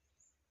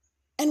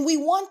 And we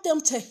want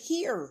them to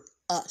hear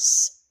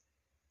us.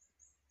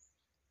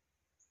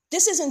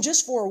 This isn't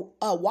just for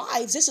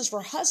wives. This is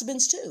for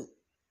husbands too.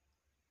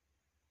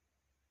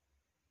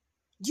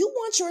 You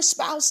want your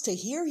spouse to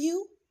hear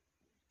you,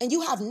 and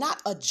you have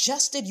not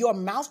adjusted your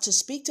mouth to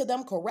speak to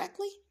them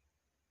correctly?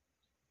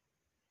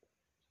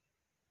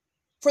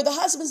 For the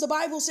husbands, the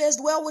Bible says,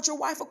 dwell with your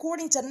wife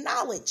according to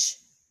knowledge.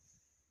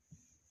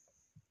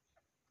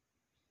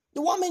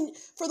 The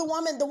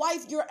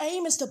wife, your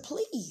aim is to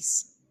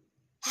please.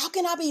 How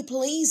can I be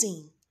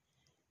pleasing?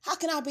 How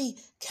can I be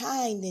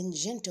kind and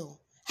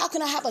gentle? How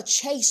can I have a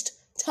chaste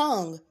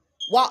tongue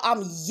while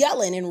I'm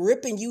yelling and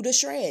ripping you to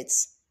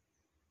shreds?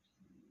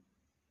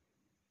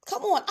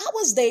 Come on, I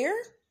was there.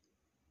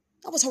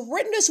 I was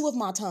horrendous with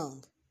my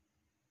tongue.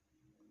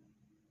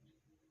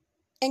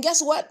 And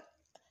guess what?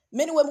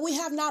 Men and women, we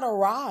have not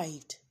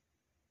arrived.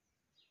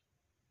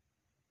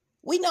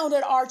 We know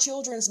that our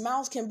children's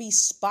mouths can be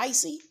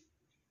spicy.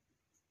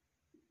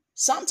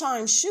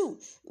 Sometimes, shoot,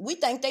 we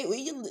think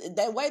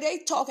that way they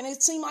talking,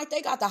 it seems like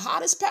they got the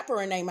hottest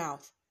pepper in their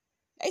mouth.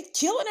 They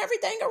killing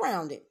everything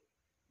around it.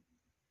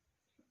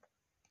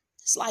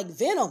 It's like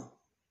venom.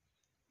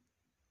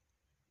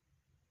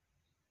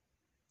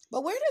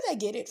 But where do they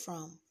get it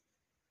from?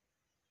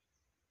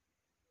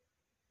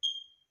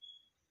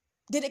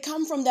 Did it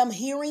come from them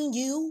hearing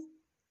you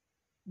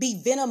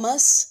be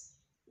venomous?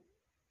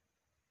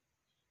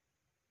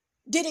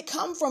 Did it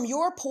come from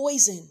your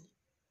poison?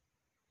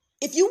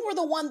 If you were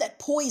the one that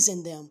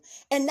poisoned them,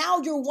 and now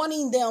you're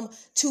wanting them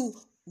to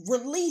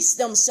release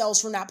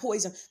themselves from that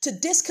poison, to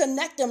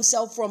disconnect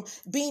themselves from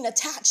being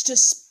attached to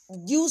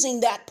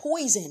using that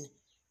poison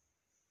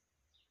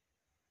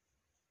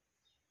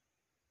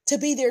to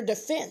be their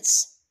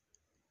defense.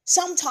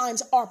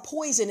 Sometimes our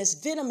poisonous,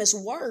 venomous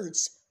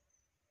words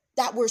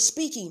that we're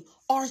speaking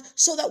are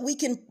so that we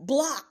can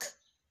block,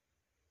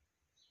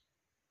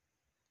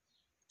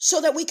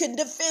 so that we can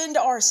defend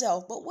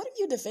ourselves. But what are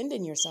you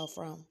defending yourself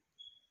from?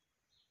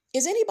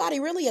 Is anybody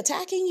really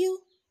attacking you?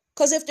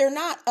 Because if they're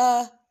not,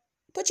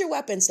 put your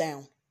weapons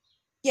down.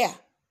 Yeah,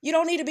 you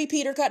don't need to be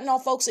Peter cutting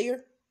off folks'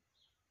 ear.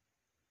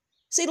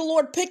 See, the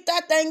Lord picked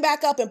that thing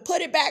back up and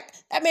put it back.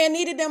 That man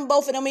needed them,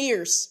 both of them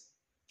ears.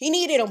 He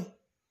needed them.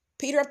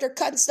 Peter up there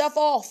cutting stuff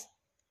off.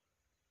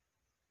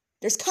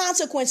 There's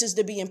consequences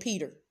to being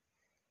Peter.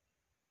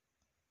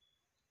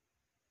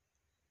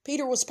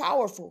 Peter was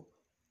powerful.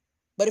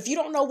 But if you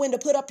don't know when to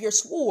put up your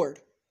sword,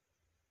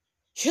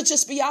 you'll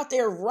just be out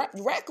there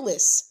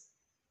reckless.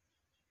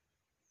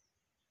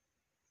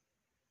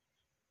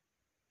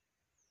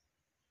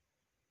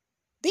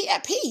 Be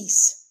at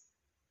peace.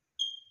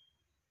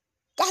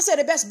 God said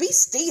it best, be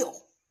still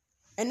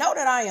and know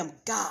that I am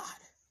God.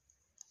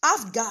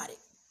 I've got it.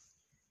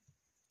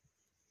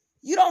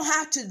 You don't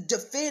have to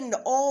defend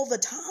all the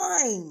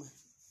time.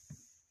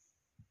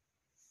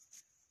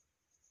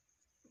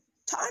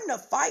 Time to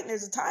fight, and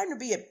there's a time to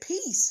be at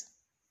peace.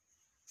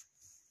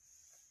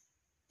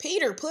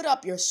 Peter, put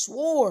up your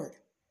sword.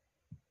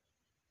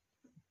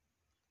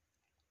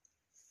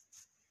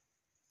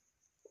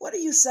 What are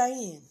you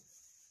saying?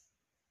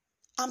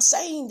 I'm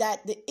saying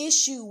that the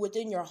issue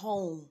within your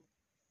home,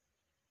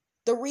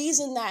 the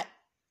reason that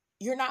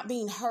you're not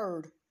being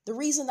heard, the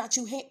reason that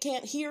you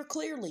can't hear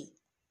clearly,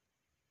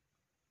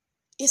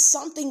 is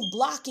something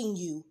blocking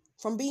you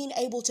from being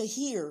able to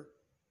hear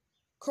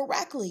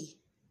correctly.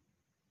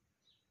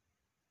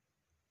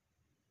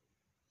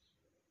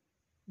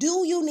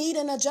 Do you need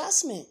an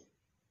adjustment?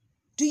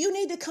 Do you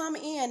need to come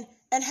in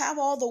and have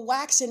all the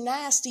wax and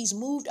nasties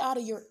moved out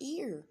of your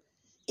ear?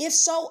 If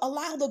so,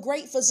 allow the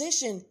great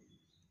physician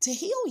to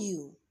heal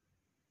you.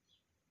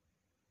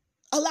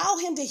 Allow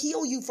him to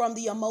heal you from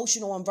the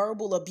emotional and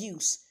verbal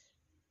abuse.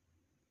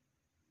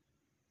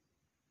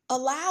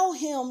 Allow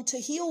him to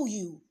heal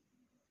you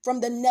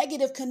from the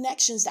negative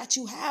connections that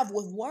you have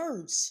with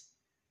words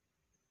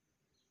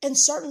and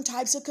certain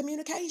types of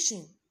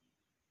communication.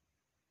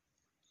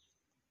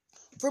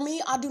 For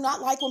me, I do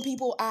not like when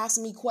people ask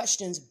me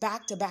questions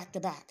back to back to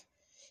back.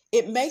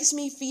 It makes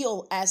me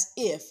feel as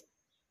if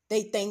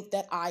they think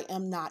that I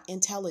am not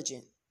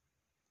intelligent.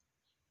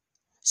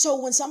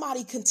 So when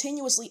somebody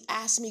continuously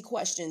asks me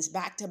questions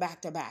back to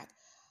back to back,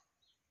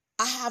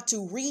 I have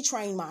to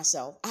retrain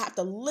myself. I have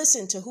to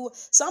listen to who.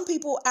 Some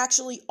people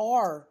actually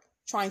are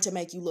trying to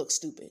make you look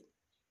stupid.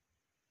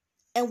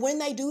 And when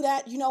they do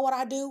that, you know what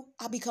I do?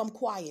 I become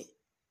quiet.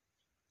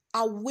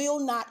 I will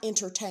not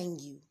entertain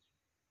you.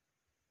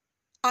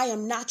 I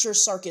am not your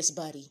circus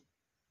buddy.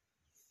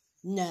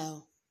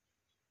 No,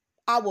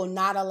 I will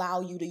not allow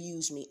you to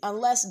use me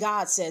unless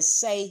God says,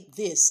 say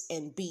this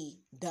and be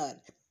done.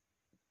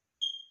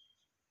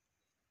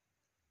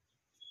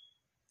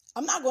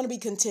 I'm not going to be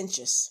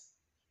contentious.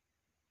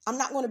 I'm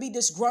not going to be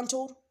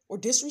disgruntled or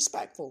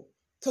disrespectful.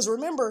 Because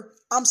remember,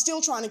 I'm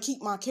still trying to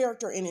keep my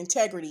character and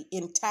integrity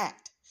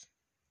intact.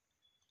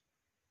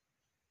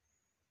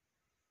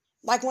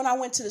 Like when I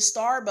went to the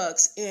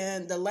Starbucks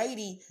and the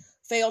lady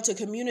failed to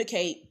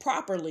communicate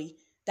properly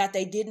that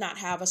they did not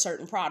have a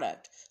certain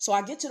product. So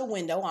I get to the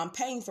window, I'm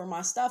paying for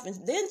my stuff,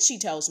 and then she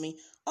tells me,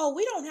 oh,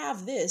 we don't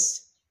have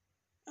this.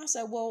 I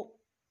said, well,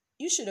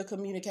 you should have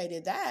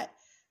communicated that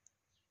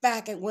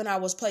back when I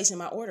was placing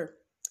my order.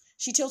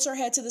 She tilts her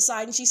head to the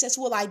side and she says,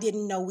 well, I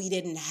didn't know we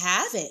didn't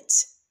have it.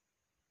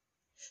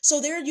 So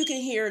there you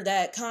can hear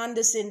that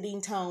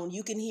condescending tone.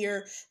 You can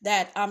hear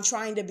that I'm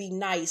trying to be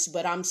nice,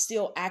 but I'm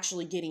still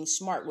actually getting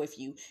smart with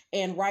you.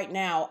 And right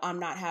now I'm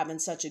not having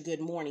such a good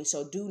morning,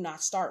 so do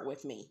not start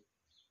with me.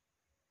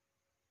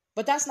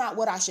 But that's not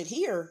what I should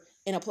hear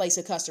in a place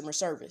of customer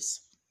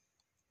service.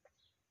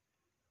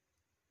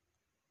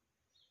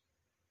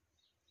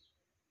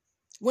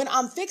 When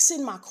I'm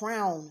fixing my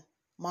crown,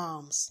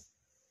 moms,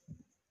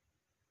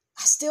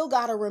 I still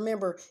got to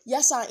remember,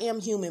 yes, I am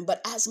human,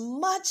 but as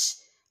much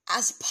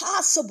as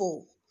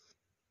possible,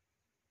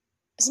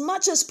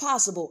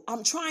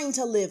 I'm trying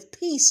to live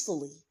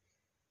peacefully.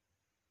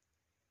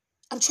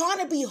 I'm trying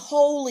to be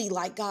holy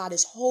like God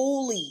is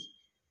holy.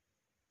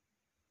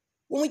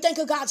 When we think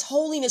of God's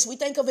holiness, we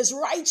think of his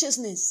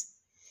righteousness.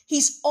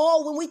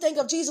 When we think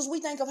of Jesus, we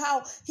think of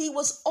how he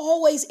was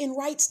always in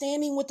right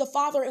standing with the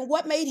Father. And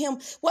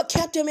what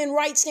kept him in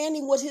right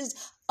standing was his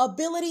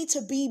ability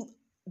to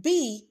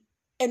be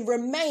and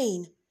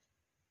remain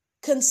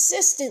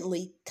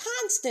constantly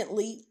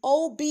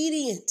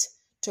obedient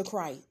to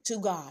Christ, to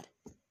God.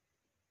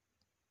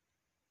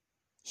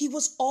 He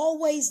was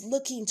always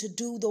looking to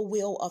do the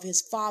will of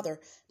his Father,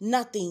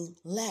 nothing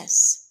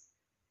less.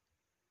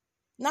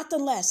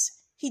 Nothing less.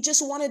 He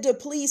just wanted to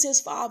please his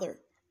Father.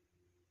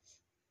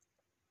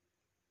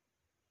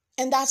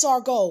 And that's our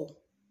goal.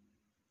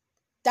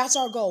 That's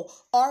our goal.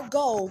 Our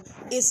goal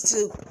is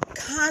to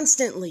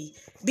constantly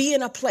be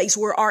in a place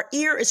where our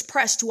ear is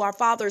pressed to our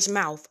Father's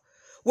mouth.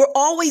 We're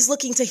always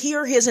looking to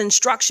hear his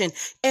instruction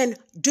and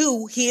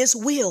do his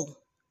will.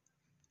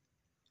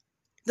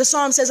 The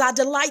psalm says, I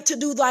delight to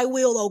do thy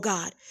will, O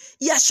God.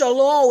 Yes, your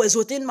law is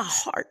within my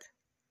heart.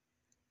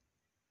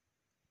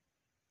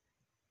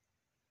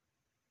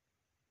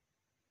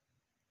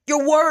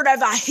 Your word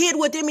have I hid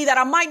within me that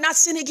I might not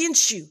sin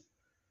against you.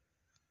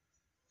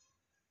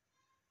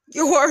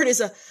 Your word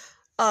is a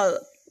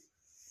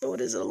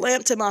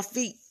lamp to my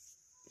feet.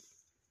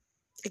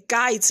 It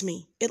guides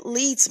me. It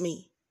leads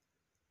me.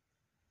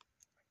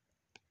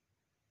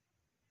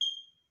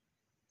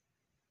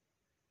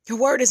 Your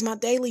word is my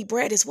daily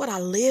bread. It's what I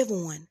live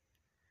on.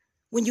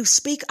 When you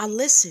speak, I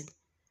listen.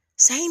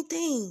 Same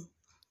thing.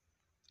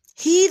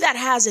 He that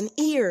has an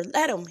ear,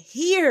 let him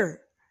hear.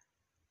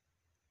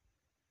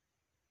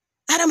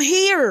 Let him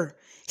hear.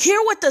 Hear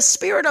what the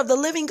Spirit of the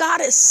living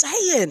God is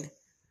saying.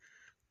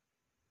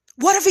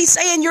 What if he's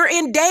saying you're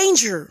in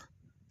danger?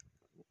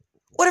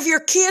 What if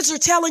your kids are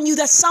telling you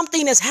that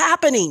something is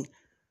happening?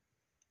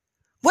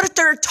 What if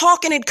they're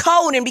talking in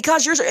code and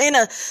because you're in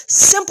a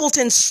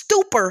simpleton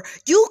stupor,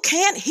 you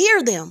can't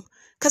hear them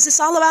because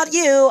it's all about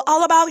you,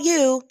 all about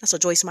you. That's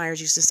what Joyce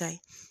Myers used to say.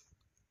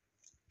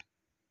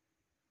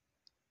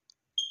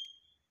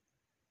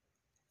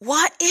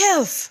 What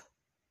if?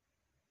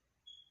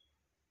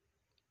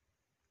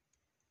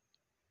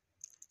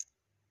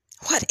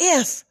 What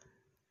if?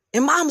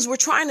 And moms, we're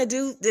trying to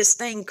do this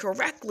thing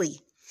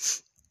correctly.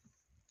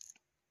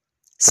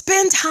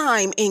 Spend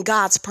time in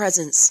God's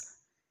presence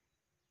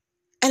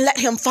and let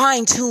him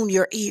fine tune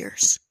your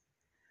ears.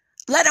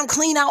 Let him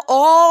clean out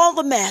all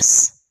the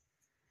mess.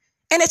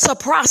 And it's a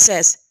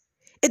process.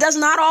 It does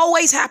not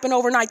always happen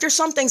overnight. There's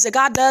some things that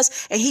God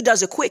does and he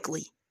does it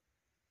quickly.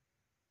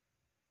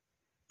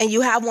 And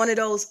you have one of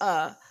those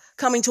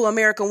Coming to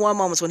America one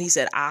moments when he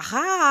said,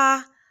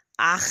 aha,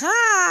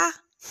 aha.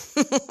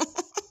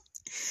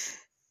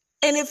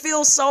 And it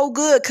feels so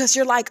good because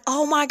you're like,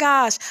 oh my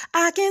gosh,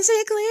 I can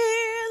see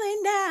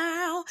clearly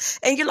now.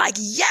 And you're like,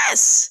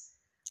 yes,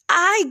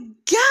 I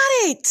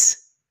got it.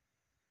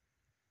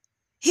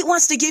 He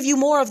wants to give you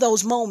more of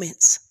those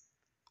moments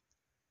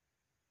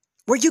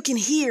where you can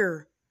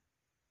hear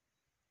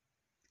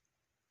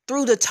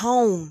through the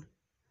tone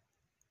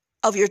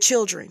of your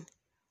children,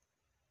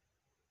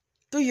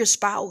 through your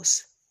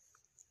spouse.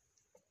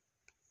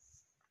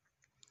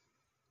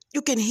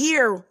 You can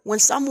hear when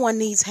someone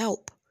needs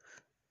help.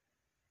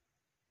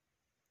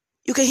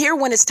 You can hear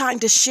when it's time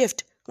to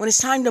shift, when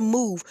it's time to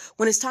move,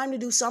 when it's time to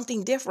do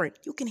something different.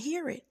 You can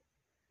hear it.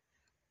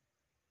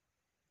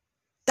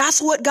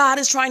 That's what God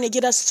is trying to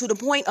get us to the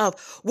point of,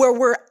 where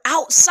we're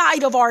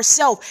outside of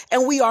ourselves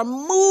and we are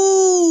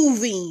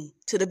moving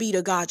to the beat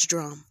of God's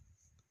drum.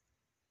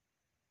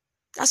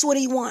 That's what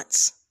he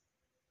wants.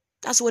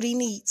 That's what he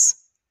needs.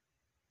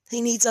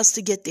 He needs us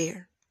to get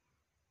there.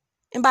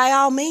 And by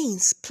all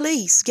means,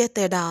 please get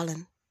there,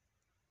 darling.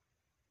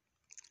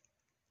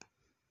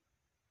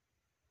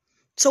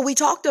 So we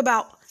talked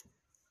about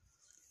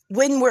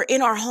when we're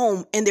in our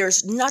home and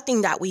there's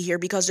nothing that we hear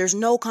because there's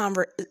no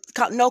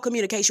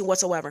communication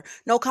whatsoever,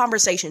 no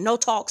conversation, no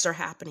talks are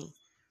happening.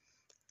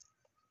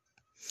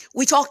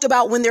 We talked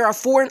about when there are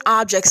foreign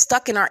objects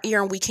stuck in our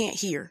ear and we can't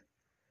hear.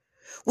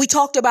 We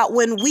talked about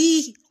when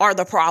we are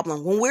the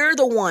problem, when we're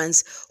the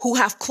ones who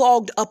have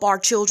clogged up our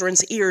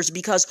children's ears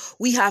because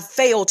we have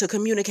failed to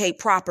communicate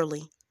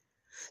properly.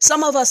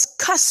 Some of us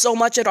cuss so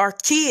much at our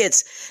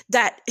kids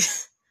that,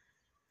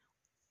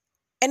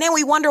 and then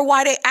we wonder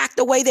why they act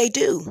the way they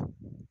do.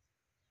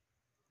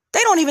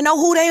 They don't even know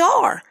who they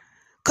are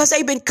because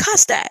they've been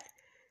cussed at.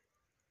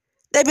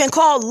 They've been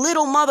called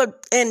little mother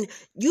and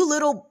you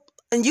little,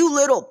 and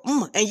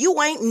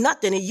you ain't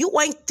nothing, and you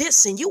ain't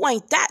this, and you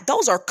ain't that.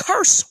 Those are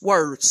curse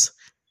words.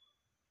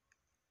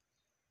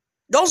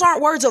 Those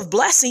aren't words of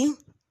blessing.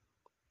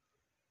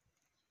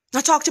 I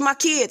talk to my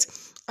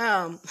kids.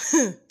 From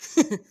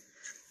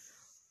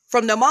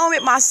the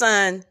moment my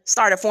son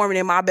started forming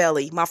in my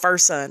belly, my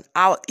first son,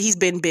 he's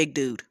been big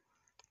dude.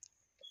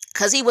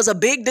 Because he was a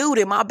big dude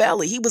in my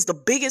belly. He was the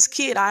biggest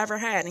kid I ever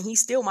had, and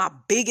he's still my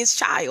biggest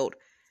child.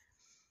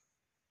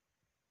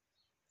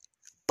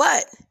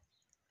 But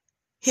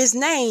his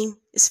name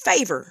is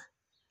Favor.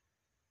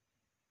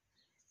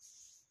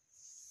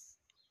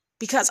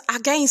 Because I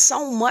gained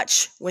so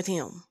much with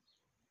him.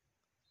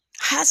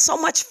 I had so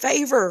much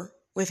favor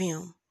with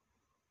him.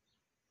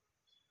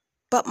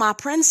 But my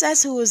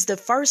princess, who was the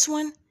first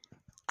one,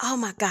 oh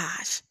my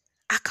gosh,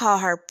 I call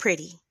her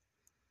pretty.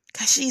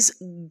 Because she's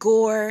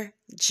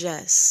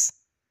gorgeous.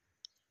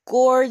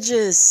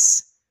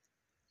 Gorgeous.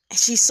 And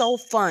she's so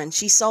fun.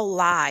 She's so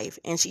live.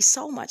 And she's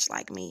so much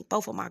like me.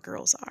 Both of my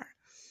girls are.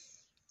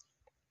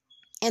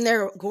 And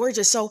they're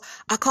gorgeous. So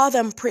I call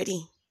them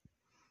pretty.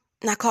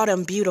 And I call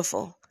them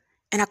beautiful.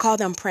 And I call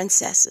them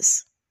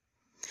princesses.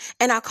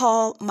 And I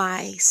call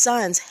my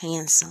sons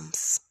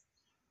handsomes.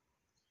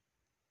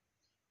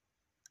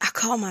 I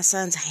call my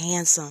sons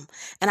handsome.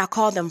 And I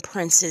call them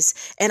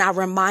princes. And I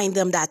remind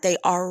them that they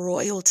are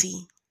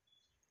royalty.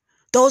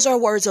 Those are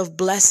words of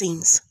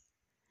blessings.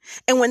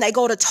 And when they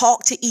go to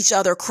talk to each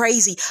other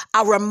crazy,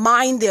 I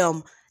remind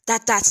them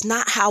that that's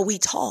not how we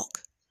talk.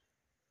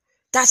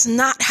 That's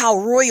not how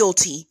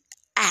royalty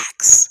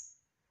acts.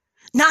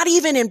 Not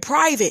even in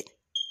private.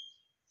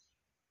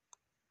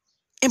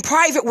 In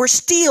private, we're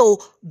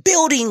still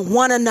building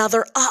one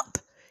another up.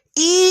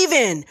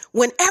 Even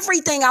when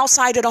everything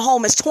outside of the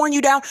home has torn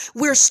you down,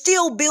 we're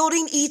still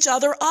building each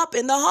other up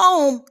in the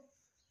home.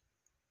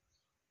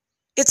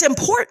 It's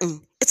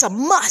important. It's a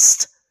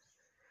must.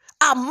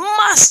 I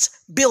must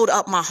build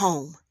up my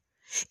home.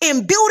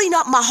 In building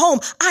up my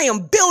home, I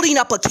am building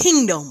up a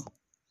kingdom.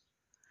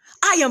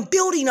 I am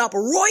building up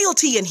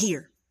royalty in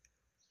here.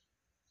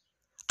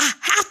 I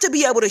have to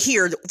be able to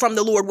hear from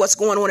the Lord what's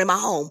going on in my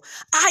home.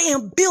 I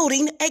am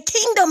building a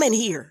kingdom in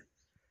here.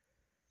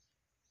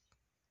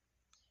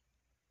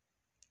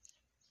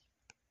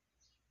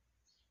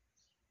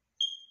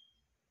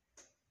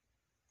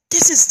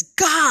 This is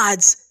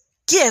God's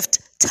gift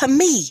to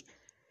me.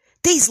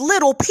 These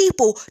little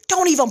people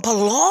don't even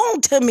belong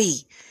to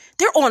me.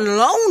 They're on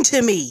loan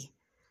to me.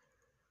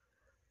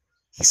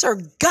 These are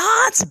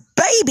God's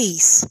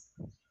babies.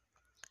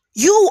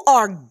 You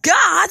are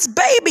God's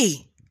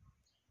baby.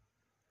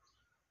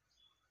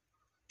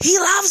 He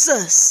loves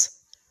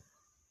us.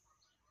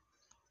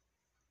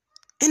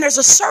 And there's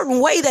a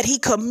certain way that he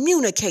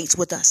communicates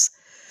with us.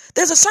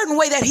 There's a certain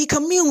way that he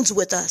communes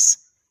with us.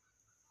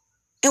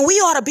 And we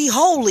ought to be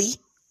holy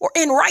or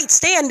in right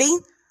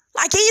standing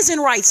like he's in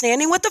right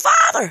standing with the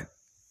Father.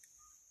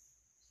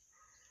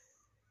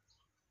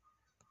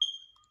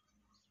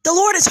 The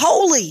Lord is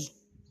holy.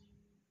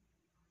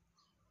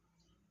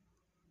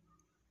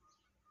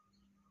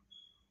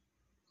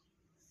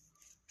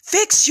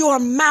 Fix your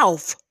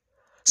mouth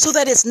so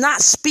that it's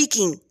not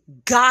speaking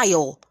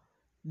guile,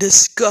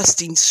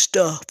 disgusting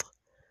stuff.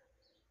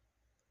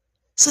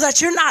 So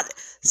that you're not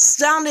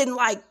sounding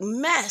like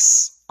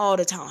mess all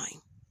the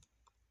time.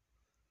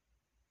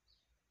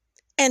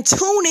 And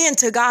tune in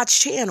to God's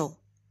channel.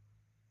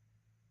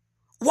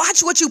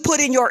 Watch what you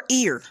put in your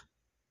ear.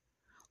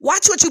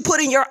 Watch what you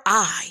put in your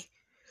eye.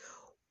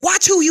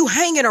 Watch who you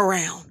hanging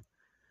around.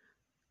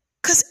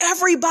 Because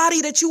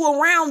everybody that you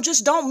around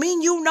just don't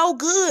mean you no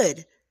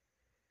good.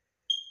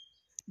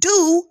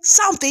 Do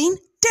something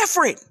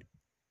different.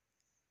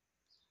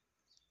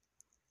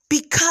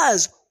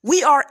 Because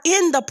we are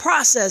in the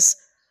process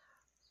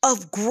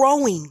of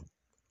growing.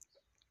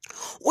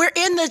 We're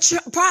in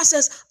the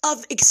process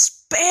of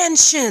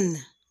expansion.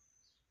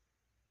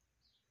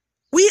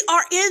 We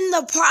are in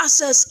the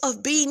process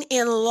of being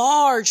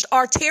enlarged.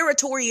 Our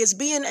territory is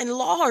being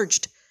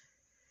enlarged.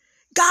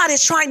 God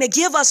is trying to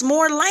give us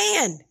more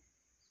land.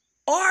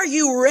 Are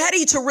you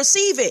ready to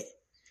receive it?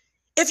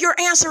 If your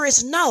answer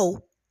is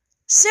no,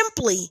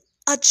 simply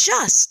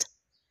adjust.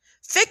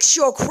 Fix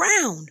your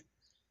crown.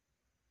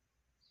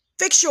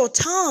 Fix your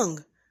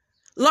tongue.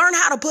 Learn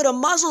how to put a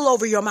muzzle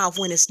over your mouth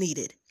when it's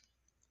needed.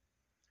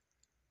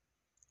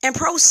 And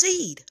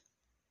proceed.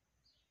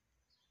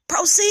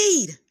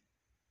 Proceed.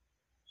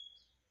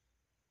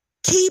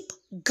 Keep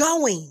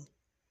going.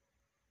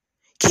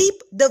 Keep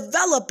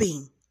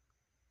developing.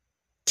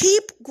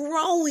 Keep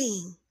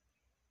growing.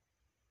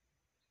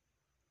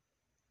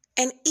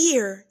 An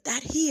ear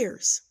that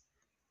hears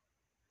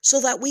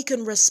so that we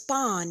can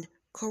respond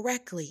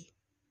correctly.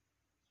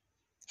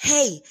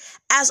 Hey,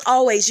 as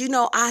always, you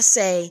know I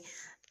say,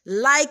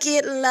 like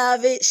it,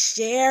 love it,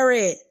 share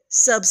it,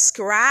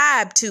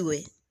 subscribe to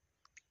it.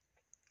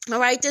 All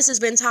right, this has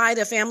been Ty,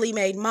 the Family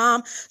Made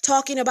Mom,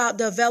 talking about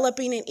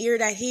developing an ear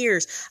that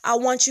hears. I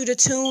want you to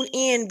tune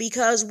in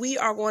because we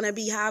are going to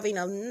be having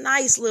a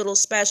nice little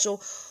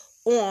special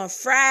on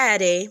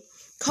Friday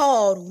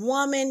called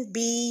Woman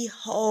Be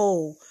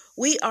Whole.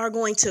 We are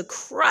going to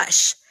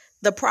crush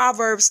the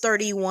Proverbs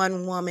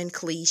 31 woman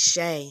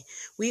cliche.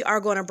 We are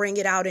going to bring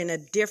it out in a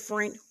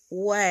different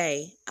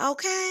way.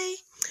 Okay?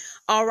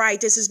 All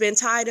right, this has been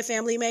Ty, the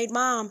Family Made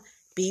Mom.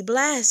 Be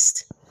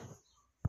blessed.